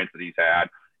of points that he's had.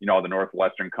 The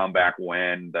Northwestern comeback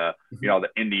win, the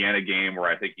Indiana game where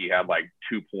I think he had like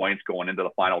 2 points going into the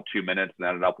final 2 minutes and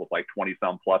ended up with like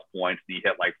 20-some plus points. And he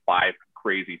hit like 5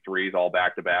 crazy threes all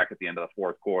back to back at the end of the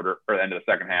fourth quarter or the end of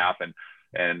the second half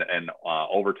and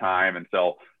overtime. And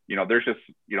so, there's just,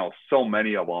 so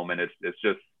many of them, and it's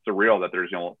just surreal that there's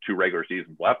 2 regular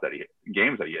seasons left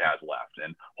games that he has left.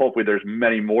 And hopefully there's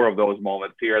many more of those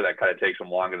moments here that kind of takes him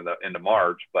long into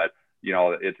March. But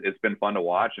it's been fun to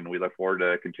watch, and we look forward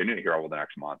to continuing here over the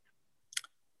next month.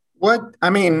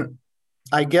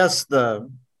 I guess I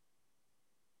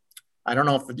don't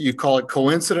know if you call it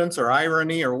coincidence or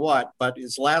irony or what, but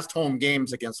his last home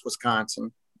games against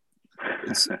Wisconsin,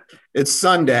 it's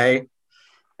Sunday.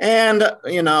 And,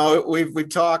 we've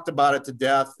talked about it to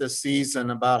death this season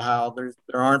about how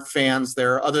there aren't fans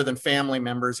there other than family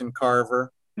members in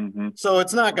Carver. Mm-hmm. So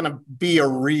it's not going to be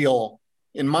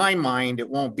in my mind, it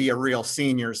won't be a real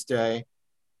Seniors Day.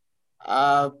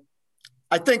 Uh,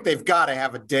 I think they've got to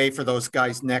have a day for those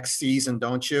guys next season,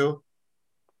 don't you?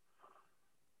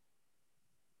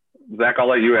 Zach, I'll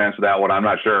let you answer that one. I'm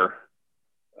not sure.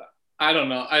 I don't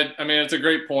know. I mean, it's a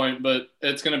great point, but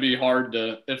it's going to be hard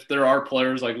to, if there are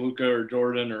players like Luka or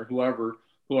Jordan or whoever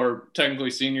who are technically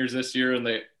seniors this year and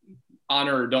they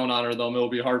honor or don't honor them, it'll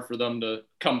be hard for them to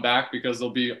come back because they'll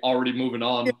be already moving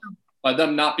on. Yeah. By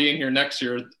them not being here next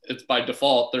year, it's by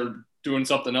default. They're doing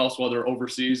something else, whether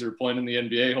overseas or playing in the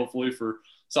NBA, hopefully for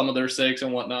some of their sakes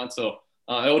and whatnot. So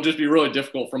it will just be really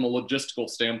difficult from a logistical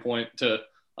standpoint to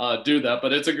do that.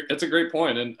 But it's a great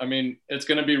point. And I mean, it's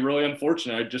going to be really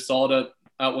unfortunate. I just saw it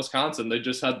at Wisconsin. They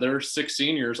just had their 6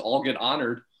 seniors all get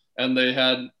honored. And they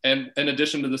had, and in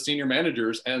addition to the senior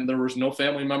managers, and there was no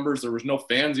family members, there was no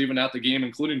fans even at the game,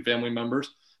 including family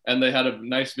members. And they had a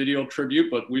nice video tribute,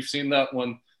 but we've seen that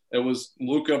when it was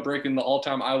Luka breaking the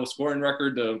all-time Iowa scoring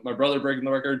record, my brother breaking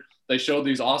the record. They showed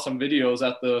these awesome videos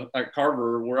at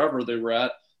Carver or wherever they were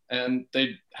at, and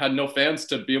they had no fans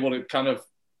to be able to kind of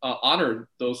honor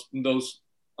those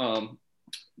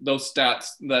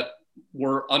stats that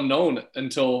were unknown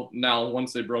until now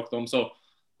once they broke them. So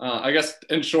I guess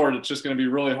in short, it's just going to be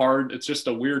really hard. It's just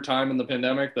a weird time in the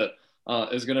pandemic that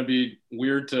is going to be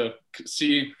weird to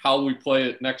see how we play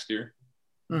it next year.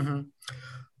 Mm-hmm.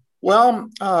 Well,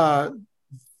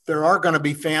 there are going to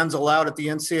be fans allowed at the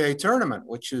NCAA tournament,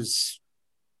 which is,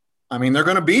 I mean, they're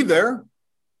going to be there.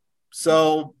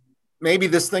 So maybe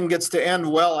this thing gets to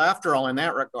end well after all in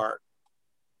that regard.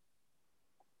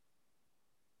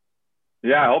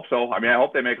 Yeah, I hope so. I mean, I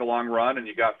hope they make a long run and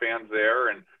you got fans there,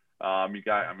 and you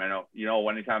got, I mean, you know,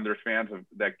 anytime there's fans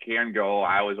that can go,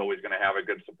 Iowa's always going to have a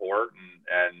good support,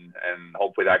 and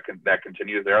hopefully that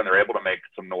continues there and they're able to make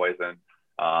some noise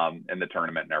in the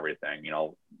tournament and everything. You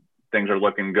know, things are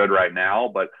looking good right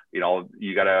now, but you know,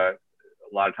 a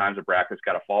lot of times the bracket's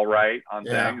got to fall right on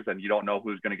things, and you don't know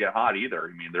who's going to get hot either.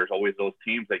 I mean, there's always those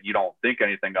teams that you don't think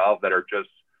anything of that are just,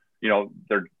 you know,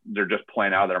 they're just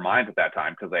playing out of their minds at that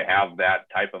time because they have that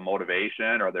type of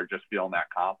motivation or they're just feeling that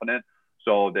confident.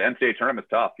 So the NCAA tournament's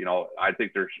tough. You know, I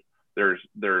think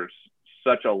there's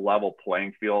such a level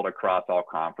playing field across all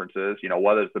conferences, you know,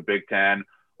 whether it's the Big Ten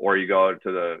or you go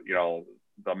to the, you know,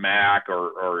 the MAC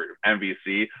or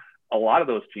MVC. A lot of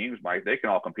those teams, Mike, they can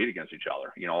all compete against each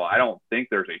other. You know, I don't think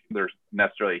there's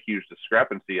necessarily a huge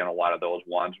discrepancy in a lot of those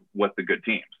ones with the good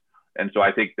teams. And so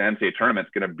I think the NCAA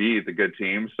tournament's going to be the good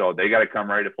teams. So they got to come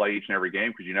ready to play each and every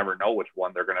game because you never know which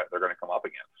one they're going to come up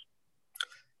against.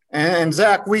 And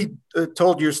Zach, we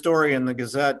told your story in the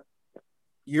Gazette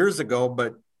years ago,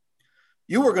 but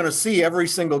you were going to see every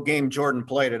single game Jordan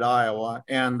played at Iowa,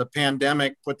 and the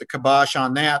pandemic put the kibosh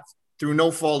on that through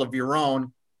no fault of your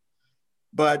own.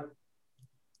 But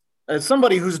as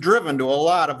somebody who's driven to a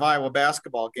lot of Iowa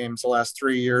basketball games the last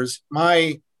 3 years,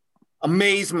 my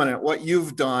amazement at what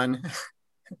you've done,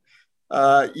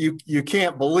 you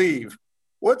can't believe.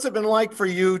 What's it been like for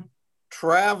you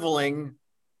traveling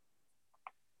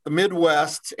the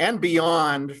Midwest and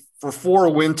beyond for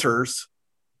 4 winters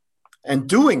and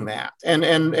doing that?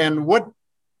 And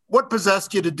what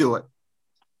possessed you to do it?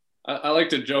 I like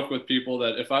to joke with people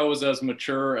that if I was as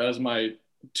mature as my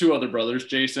 2 other brothers,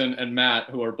 Jason and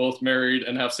Matt, who are both married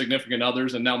and have significant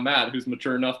others, and now Matt, who's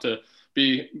mature enough to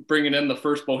be bringing in the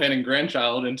first Bohannon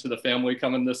grandchild into the family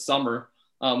coming this summer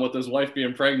with his wife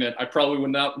being pregnant, I probably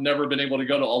would never been able to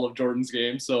go to all of Jordan's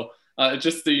games. So it's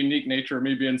just the unique nature of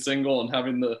me being single and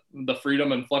having the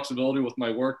freedom and flexibility with my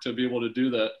work to be able to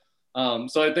do that.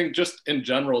 So I think just in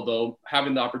general, though,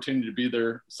 having the opportunity to be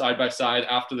there side by side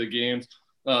after the games,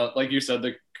 like you said,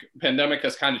 the pandemic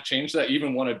has kind of changed that.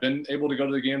 Even when I've been able to go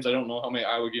to the games, I don't know how many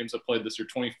Iowa games I've played this year,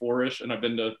 24-ish, and I've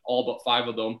been to all but 5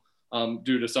 of them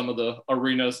due to some of the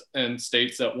arenas and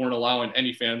states that weren't allowing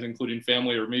any fans, including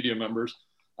family or media members.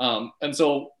 And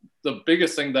so the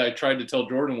biggest thing that I tried to tell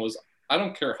Jordan was, I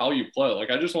don't care how you play.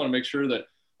 Like, I just want to make sure that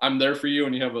I'm there for you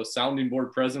and you have a sounding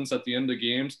board presence at the end of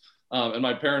games. And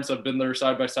my parents have been there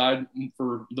side by side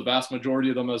for the vast majority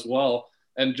of them as well.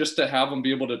 And just to have him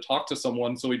be able to talk to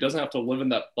someone so he doesn't have to live in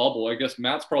that bubble. I guess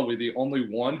Matt's probably the only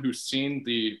one who's seen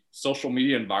the social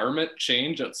media environment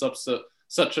change at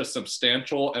such a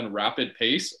substantial and rapid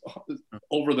pace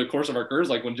over the course of our careers.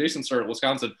 Like when Jason started at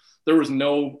Wisconsin, there was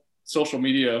no social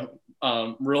media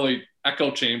really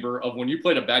echo chamber of when you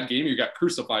played a bad game, you got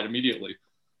crucified immediately.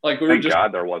 Like Thank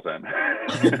God there wasn't.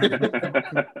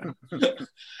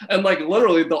 And like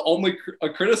literally the only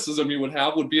criticism you would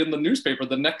have would be in the newspaper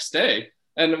the next day.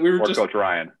 And we were Coach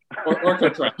Ryan. Or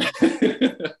Coach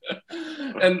Ryan.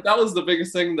 And that was the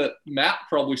biggest thing that Matt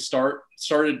probably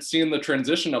started seeing the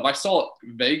transition of. I saw it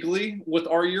vaguely with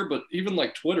our year, but even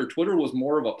like Twitter was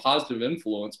more of a positive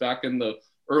influence back in the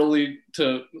early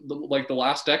to the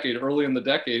last decade, early in the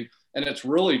decade. And it's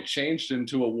really changed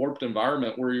into a warped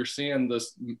environment where you're seeing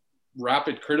this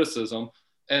rapid criticism.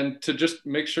 And to just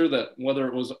make sure that whether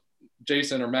it was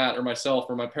Jason or Matt or myself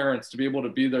or my parents, to be able to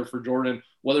be there for Jordan,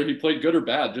 whether he played good or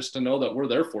bad, just to know that we're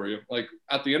there for you. Like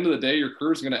at the end of the day, your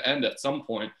career is going to end at some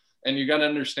point. And you got to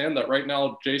understand that right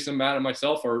now, Jason, Matt, and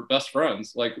myself are best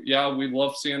friends. Like, yeah, we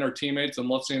love seeing our teammates and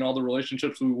love seeing all the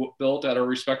relationships we built at our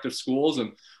respective schools,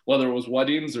 and whether it was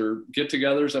weddings or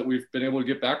get-togethers that we've been able to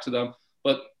get back to them.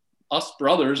 But us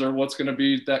brothers are what's going to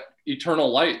be that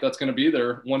eternal light that's going to be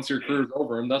there once your career is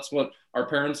over. And that's what our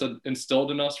parents had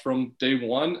instilled in us from day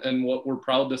one, and what we're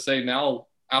proud to say now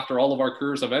after all of our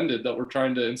careers have ended, that we're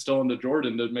trying to instill into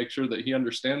Jordan to make sure that he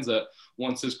understands that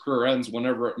once his career ends,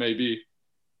 whenever it may be.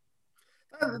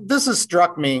 This has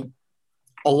struck me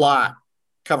a lot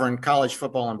covering college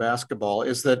football and basketball,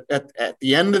 is that at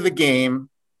the end of the game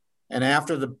and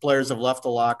after the players have left the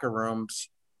locker rooms,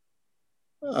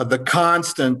 the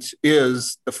constant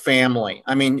is the family.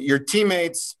 I mean, your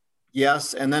teammates,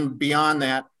 yes, and then beyond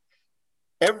that,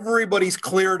 everybody's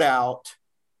cleared out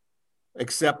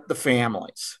except the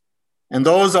families. And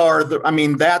those are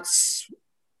that's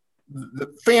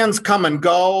the fans come and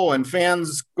go, and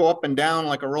fans go up and down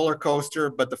like a roller coaster,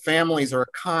 but the families are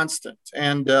a constant.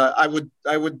 And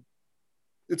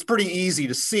it's pretty easy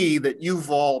to see that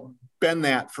you've all been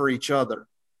that for each other.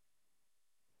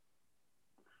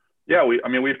 Yeah,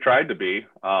 we've tried to be.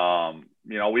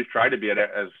 We've tried to be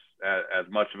as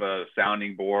much of a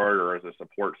sounding board or as a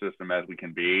support system as we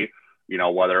can be.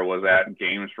 Whether it was at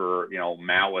games for,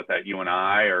 Matt was at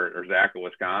UNI or Zach at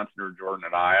Wisconsin or Jordan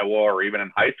at Iowa, or even in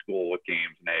high school with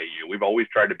games in AAU. We've always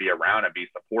tried to be around and be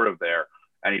supportive there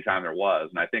anytime there was.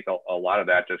 And I think a lot of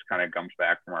that just kind of comes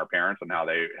back from our parents and how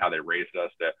they raised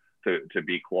us to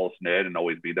be close knit and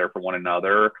always be there for one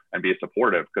another and be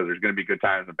supportive, because there's going to be good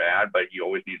times and bad, but you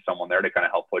always need someone there to kind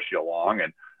of help push you along.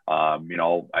 And,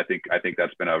 I think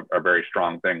that's been a very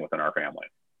strong thing within our family.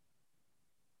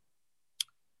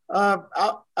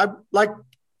 I'd like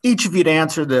each of you to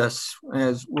answer this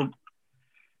as we're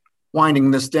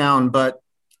winding this down, but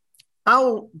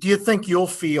how do you think you'll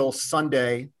feel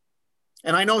Sunday?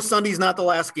 And I know Sunday's not the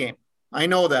last game. I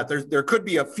know that there could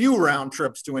be a few round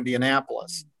trips to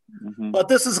Indianapolis, but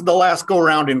this is the last go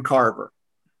round in Carver.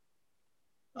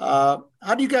 How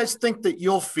do you guys think that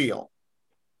you'll feel?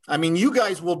 I mean, you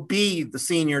guys will be the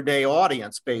senior day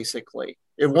audience, basically.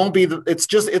 It won't be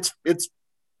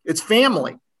it's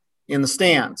family in the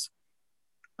stands.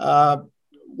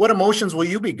 What emotions will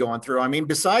you be going through? I mean,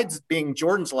 besides being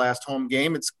Jordan's last home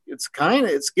game, it's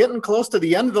getting close to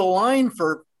the end of the line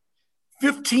for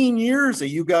 15 years of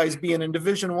you guys being in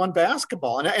Division I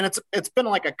basketball. And it's been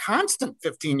like a constant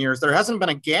 15 years. There hasn't been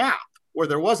a gap where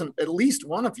there wasn't at least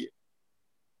one of you.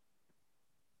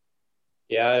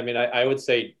 Yeah, I mean, I would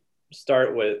say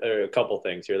start with a couple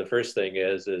things here. The first thing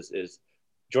is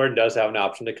Jordan does have an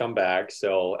option to come back,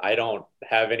 so I don't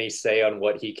have any say on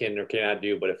what he can or cannot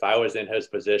do. But if I was in his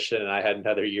position and I had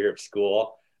another year of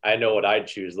school, I know what I'd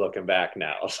choose looking back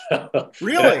now. So,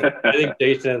 really? I think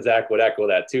Jason and Zach would echo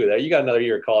that too. That you got another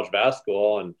year of college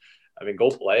basketball, and I mean, go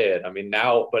play it. I mean,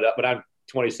 now, but I'm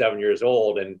 27 years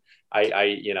old, and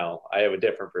I have a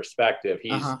different perspective.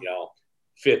 He's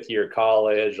fifth year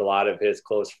college. A lot of his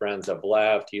close friends have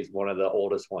left. He's one of the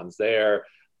oldest ones there.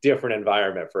 Different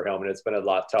environment for him, and it's been a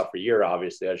lot tougher year,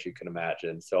 obviously, as you can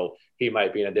imagine. So he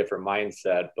might be in a different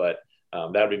mindset, but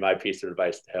that would be my piece of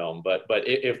advice to him. But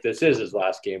if this is his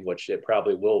last game, which it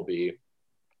probably will be,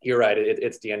 you're right.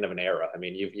 It's the end of an era. I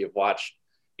mean, you've watched,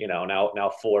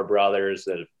 now four brothers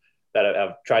that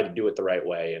have tried to do it the right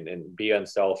way and be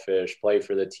unselfish, play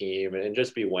for the team, and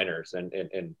just be winners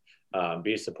and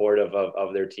be supportive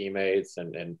of their teammates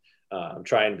and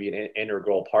try and be an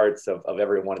integral parts of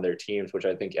every one of their teams, which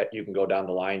I think you can go down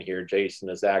the line here. Jason,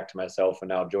 to Zach, to myself, and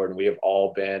now Jordan, we have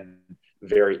all been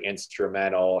very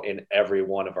instrumental in every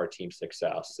one of our team's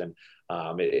success. And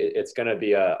it's going to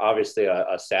be obviously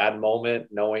a sad moment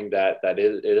knowing that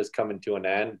it is coming to an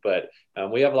end, but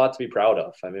we have a lot to be proud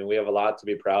of. I mean, we have a lot to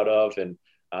be proud of. And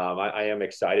I am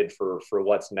excited for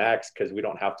what's next, because we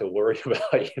don't have to worry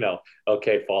about,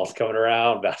 okay, fall's coming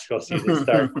around, basketball season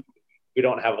starts. We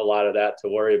don't have a lot of that to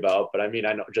worry about. But I mean,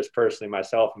 I know just personally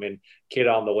myself, I mean, kid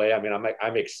on the way, I mean,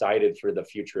 I'm excited for the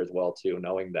future as well, too,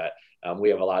 knowing that we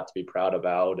have a lot to be proud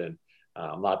about and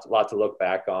lot to look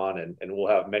back on. And we'll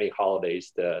have many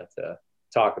holidays to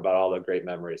talk about all the great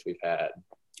memories we've had.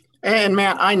 And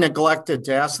Matt, I neglected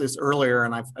to ask this earlier,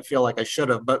 and I feel like I should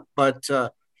have. But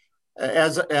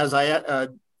as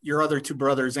your other two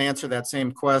brothers answer that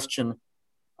same question,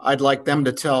 I'd like them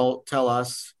to tell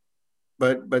us.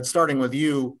 But starting with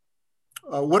you,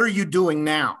 what are you doing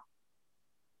now?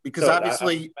 Because So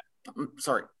obviously,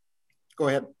 sorry, go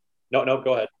ahead. No,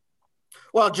 go ahead.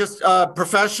 Well, just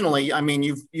professionally, I mean,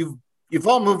 you've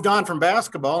all moved on from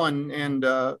basketball, and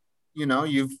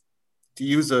you've, to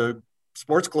use a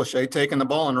sports cliche, taken the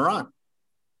ball and run.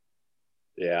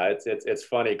 Yeah, it's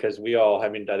funny because we all, I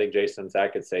mean, I think Jason and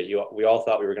Zach could say we all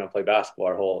thought we were going to play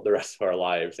basketball the rest of our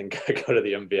lives and go to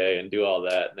the NBA and do all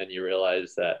that, and then you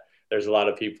realize that there's a lot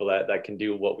of people that can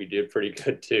do what we did pretty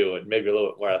good too, and maybe a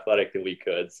little bit more athletic than we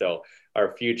could. So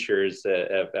our futures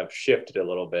have shifted a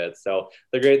little bit. So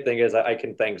the great thing is I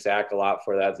can thank Zach a lot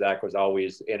for that. Zach was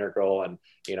always integral and,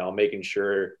 making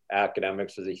sure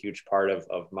academics was a huge part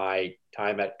of my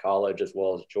time at college as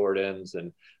well as Jordan's.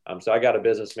 And so I got a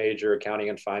business major, accounting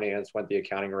and finance, went the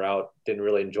accounting route, didn't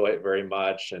really enjoy it very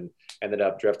much, and ended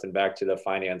up drifting back to the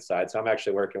finance side. So I'm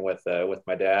actually working with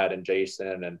my dad and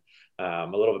Jason and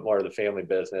a little bit more of the family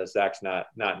business. Zach's not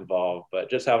involved, but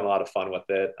just having a lot of fun with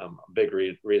it. A big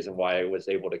reason why I was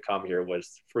able to come here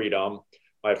was freedom.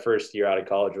 My first year out of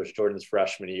college was Jordan's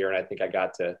freshman year, and I think I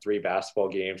got to 3 basketball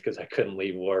games because I couldn't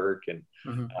leave work and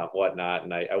whatnot.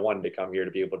 And I wanted to come here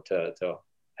to be able to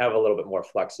have a little bit more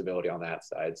flexibility on that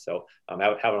side. So I'm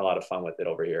having a lot of fun with it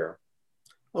over here.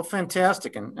 Well,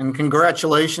 fantastic. And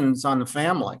congratulations on the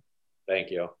family.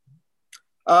 Thank you.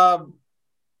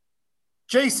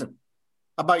 Jason,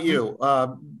 how about you?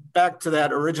 Back to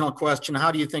that original question,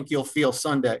 how do you think you'll feel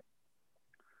Sunday?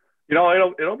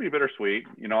 It'll be bittersweet.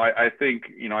 I think,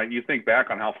 you think back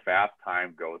on how fast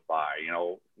time goes by,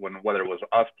 whether it was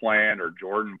us playing or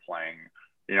Jordan playing,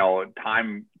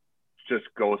 time just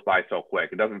goes by so quick.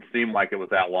 It doesn't seem like it was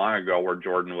that long ago where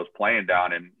Jordan was playing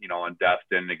down in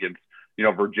Destin against,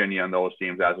 Virginia and those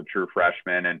teams as a true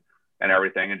freshman and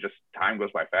everything. And just time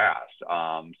goes by fast.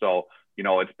 So,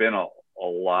 it's been a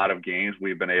lot of games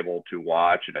we've been able to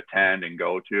watch and attend and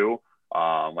go to.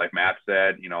 Like Matt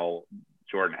said,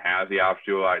 Jordan has the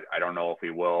option to. I don't know if he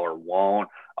will or won't.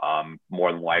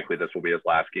 More than likely, this will be his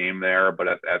last game there. But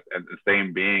at the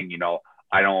same being,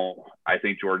 I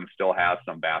think Jordan still has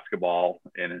some basketball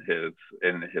in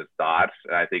his thoughts,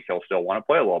 and I think he'll still want to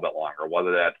play a little bit longer,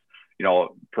 whether that's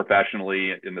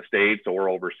professionally in the States or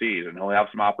overseas, and he'll have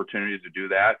some opportunities to do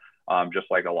that. Just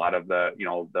like a lot of the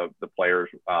players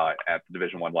at the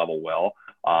Division I level will.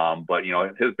 But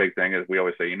his big thing is we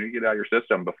always say, you get out of your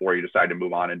system before you decide to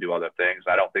move on and do other things.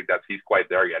 I don't think he's quite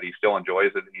there yet. He still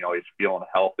enjoys it. He's feeling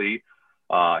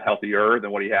healthier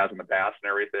than what he has in the past and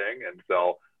everything. And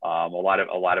so a lot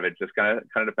of it just kind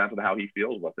of depends on how he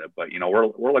feels with it. But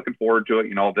we're looking forward to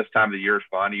it. This time of the year is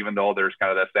fun, even though there's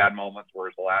kind of that sad moments where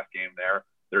it's the last game there.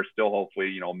 There's still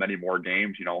hopefully many more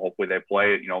games. Hopefully they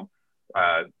play it.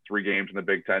 3 games in the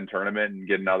Big Ten tournament and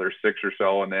get another 6 or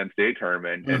so in the NCAA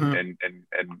tournament and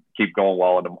keep going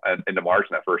well into March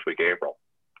in that first week of April.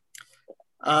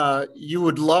 You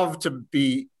would love to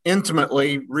be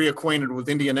intimately reacquainted with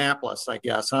Indianapolis, I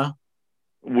guess, huh?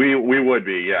 We would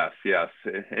be, yes.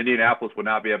 Indianapolis would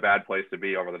not be a bad place to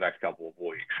be over the next couple of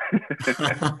weeks.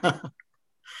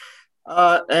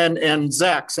 And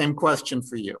Zach, same question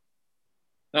for you.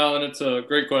 No, and it's a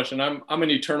great question. I'm an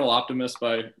eternal optimist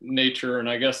by nature, and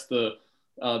I guess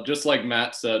just like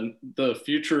Matt said, the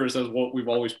future is as what we've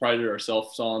always prided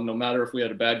ourselves on. No matter if we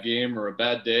had a bad game or a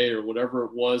bad day or whatever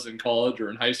it was in college or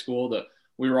in high school, that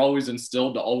we were always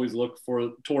instilled to always look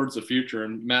towards the future.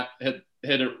 And Matt hit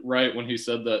it right when he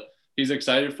said that he's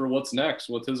excited for what's next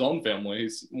with his own family.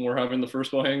 We're having the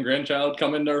first Bohannon grandchild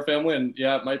come into our family, and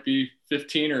yeah, it might be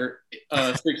 15 or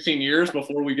 16 years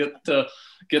before we get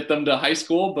them to high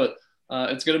school, but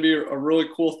it's going to be a really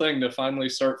cool thing to finally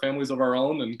start families of our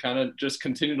own and kind of just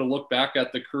continue to look back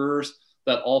at the careers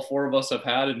that all 4 of us have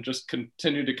had and just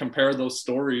continue to compare those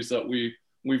stories that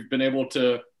we've been able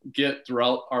to get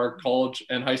throughout our college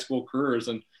and high school careers.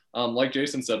 And like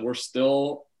Jason said, we're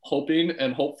still hoping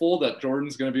and hopeful that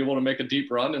Jordan's going to be able to make a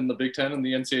deep run in the Big Ten and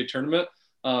the NCAA tournament.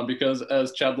 Because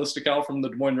as Chad Listicow from the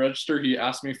Des Moines Register, he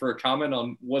asked me for a comment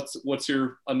on what's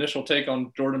your initial take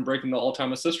on Jordan breaking the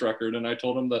all-time assist record. And I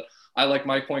told him that I like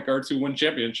my point guards who win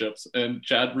championships. And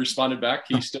Chad responded back,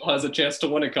 he still has a chance to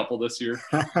win a couple this year.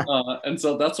 And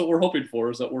so that's what we're hoping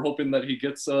for, is that we're hoping that he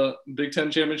gets a Big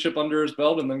Ten championship under his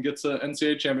belt and then gets an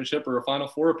NCAA championship or a Final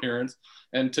Four appearance,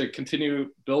 and to continue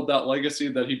build that legacy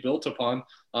that he built upon.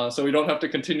 So we don't have to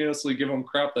continuously give him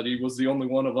crap that he was the only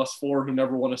one of us 4 who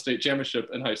never won a state championship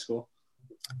in high school.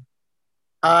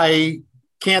 I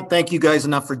can't thank you guys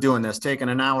enough for doing this, taking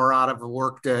an hour out of a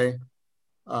work day.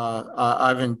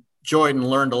 I've enjoyed and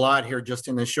learned a lot here just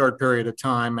in this short period of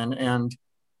time. And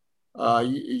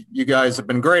you guys have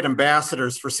been great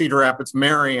ambassadors for Cedar Rapids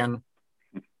Marion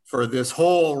for this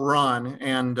whole run.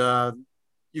 And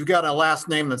you've got a last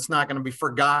name that's not going to be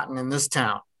forgotten in this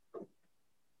town.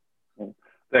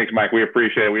 Thanks, Mike. We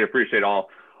appreciate it. We appreciate all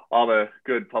the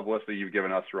good publicity you've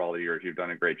given us for all the years. You've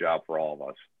done a great job for all of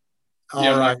us.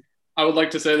 All right. I would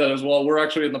like to say that as well. We're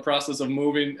actually in the process of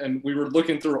moving, and we were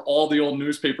looking through all the old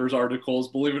newspapers articles.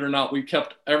 Believe it or not, we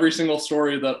kept every single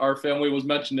story that our family was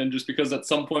mentioned in, just because at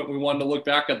some point we wanted to look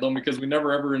back at them, because we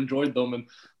never ever enjoyed them. And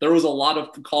there was a lot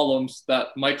of columns that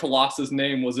Mike Colossus'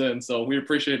 name was in. So we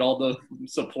appreciate all the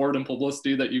support and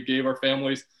publicity that you gave our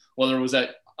families, whether it was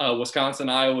at Wisconsin,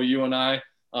 Iowa, UNI,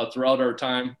 throughout our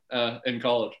time in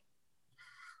college.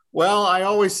 Well, I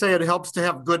always say it helps to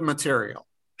have good material.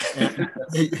 And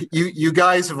you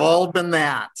guys have all been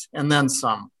that and then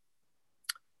some.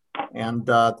 And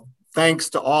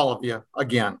thanks to all of you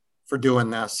again for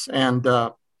doing this. And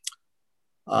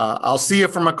I'll see you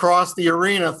from across the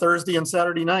arena Thursday and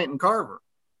Saturday night in Carver,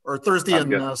 or Thursday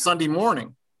and Sunday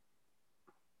morning.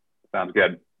 Sounds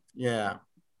good. Yeah.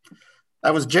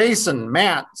 That was Jason,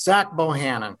 Matt, Zach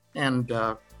Bohannon, and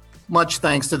much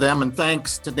thanks to them, and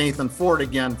thanks to Nathan Ford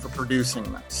again for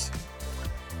producing this.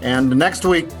 And next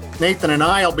week, Nathan and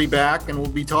I will be back, and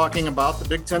we'll be talking about the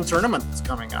Big Ten tournament that's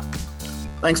coming up.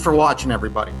 Thanks for watching,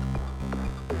 everybody.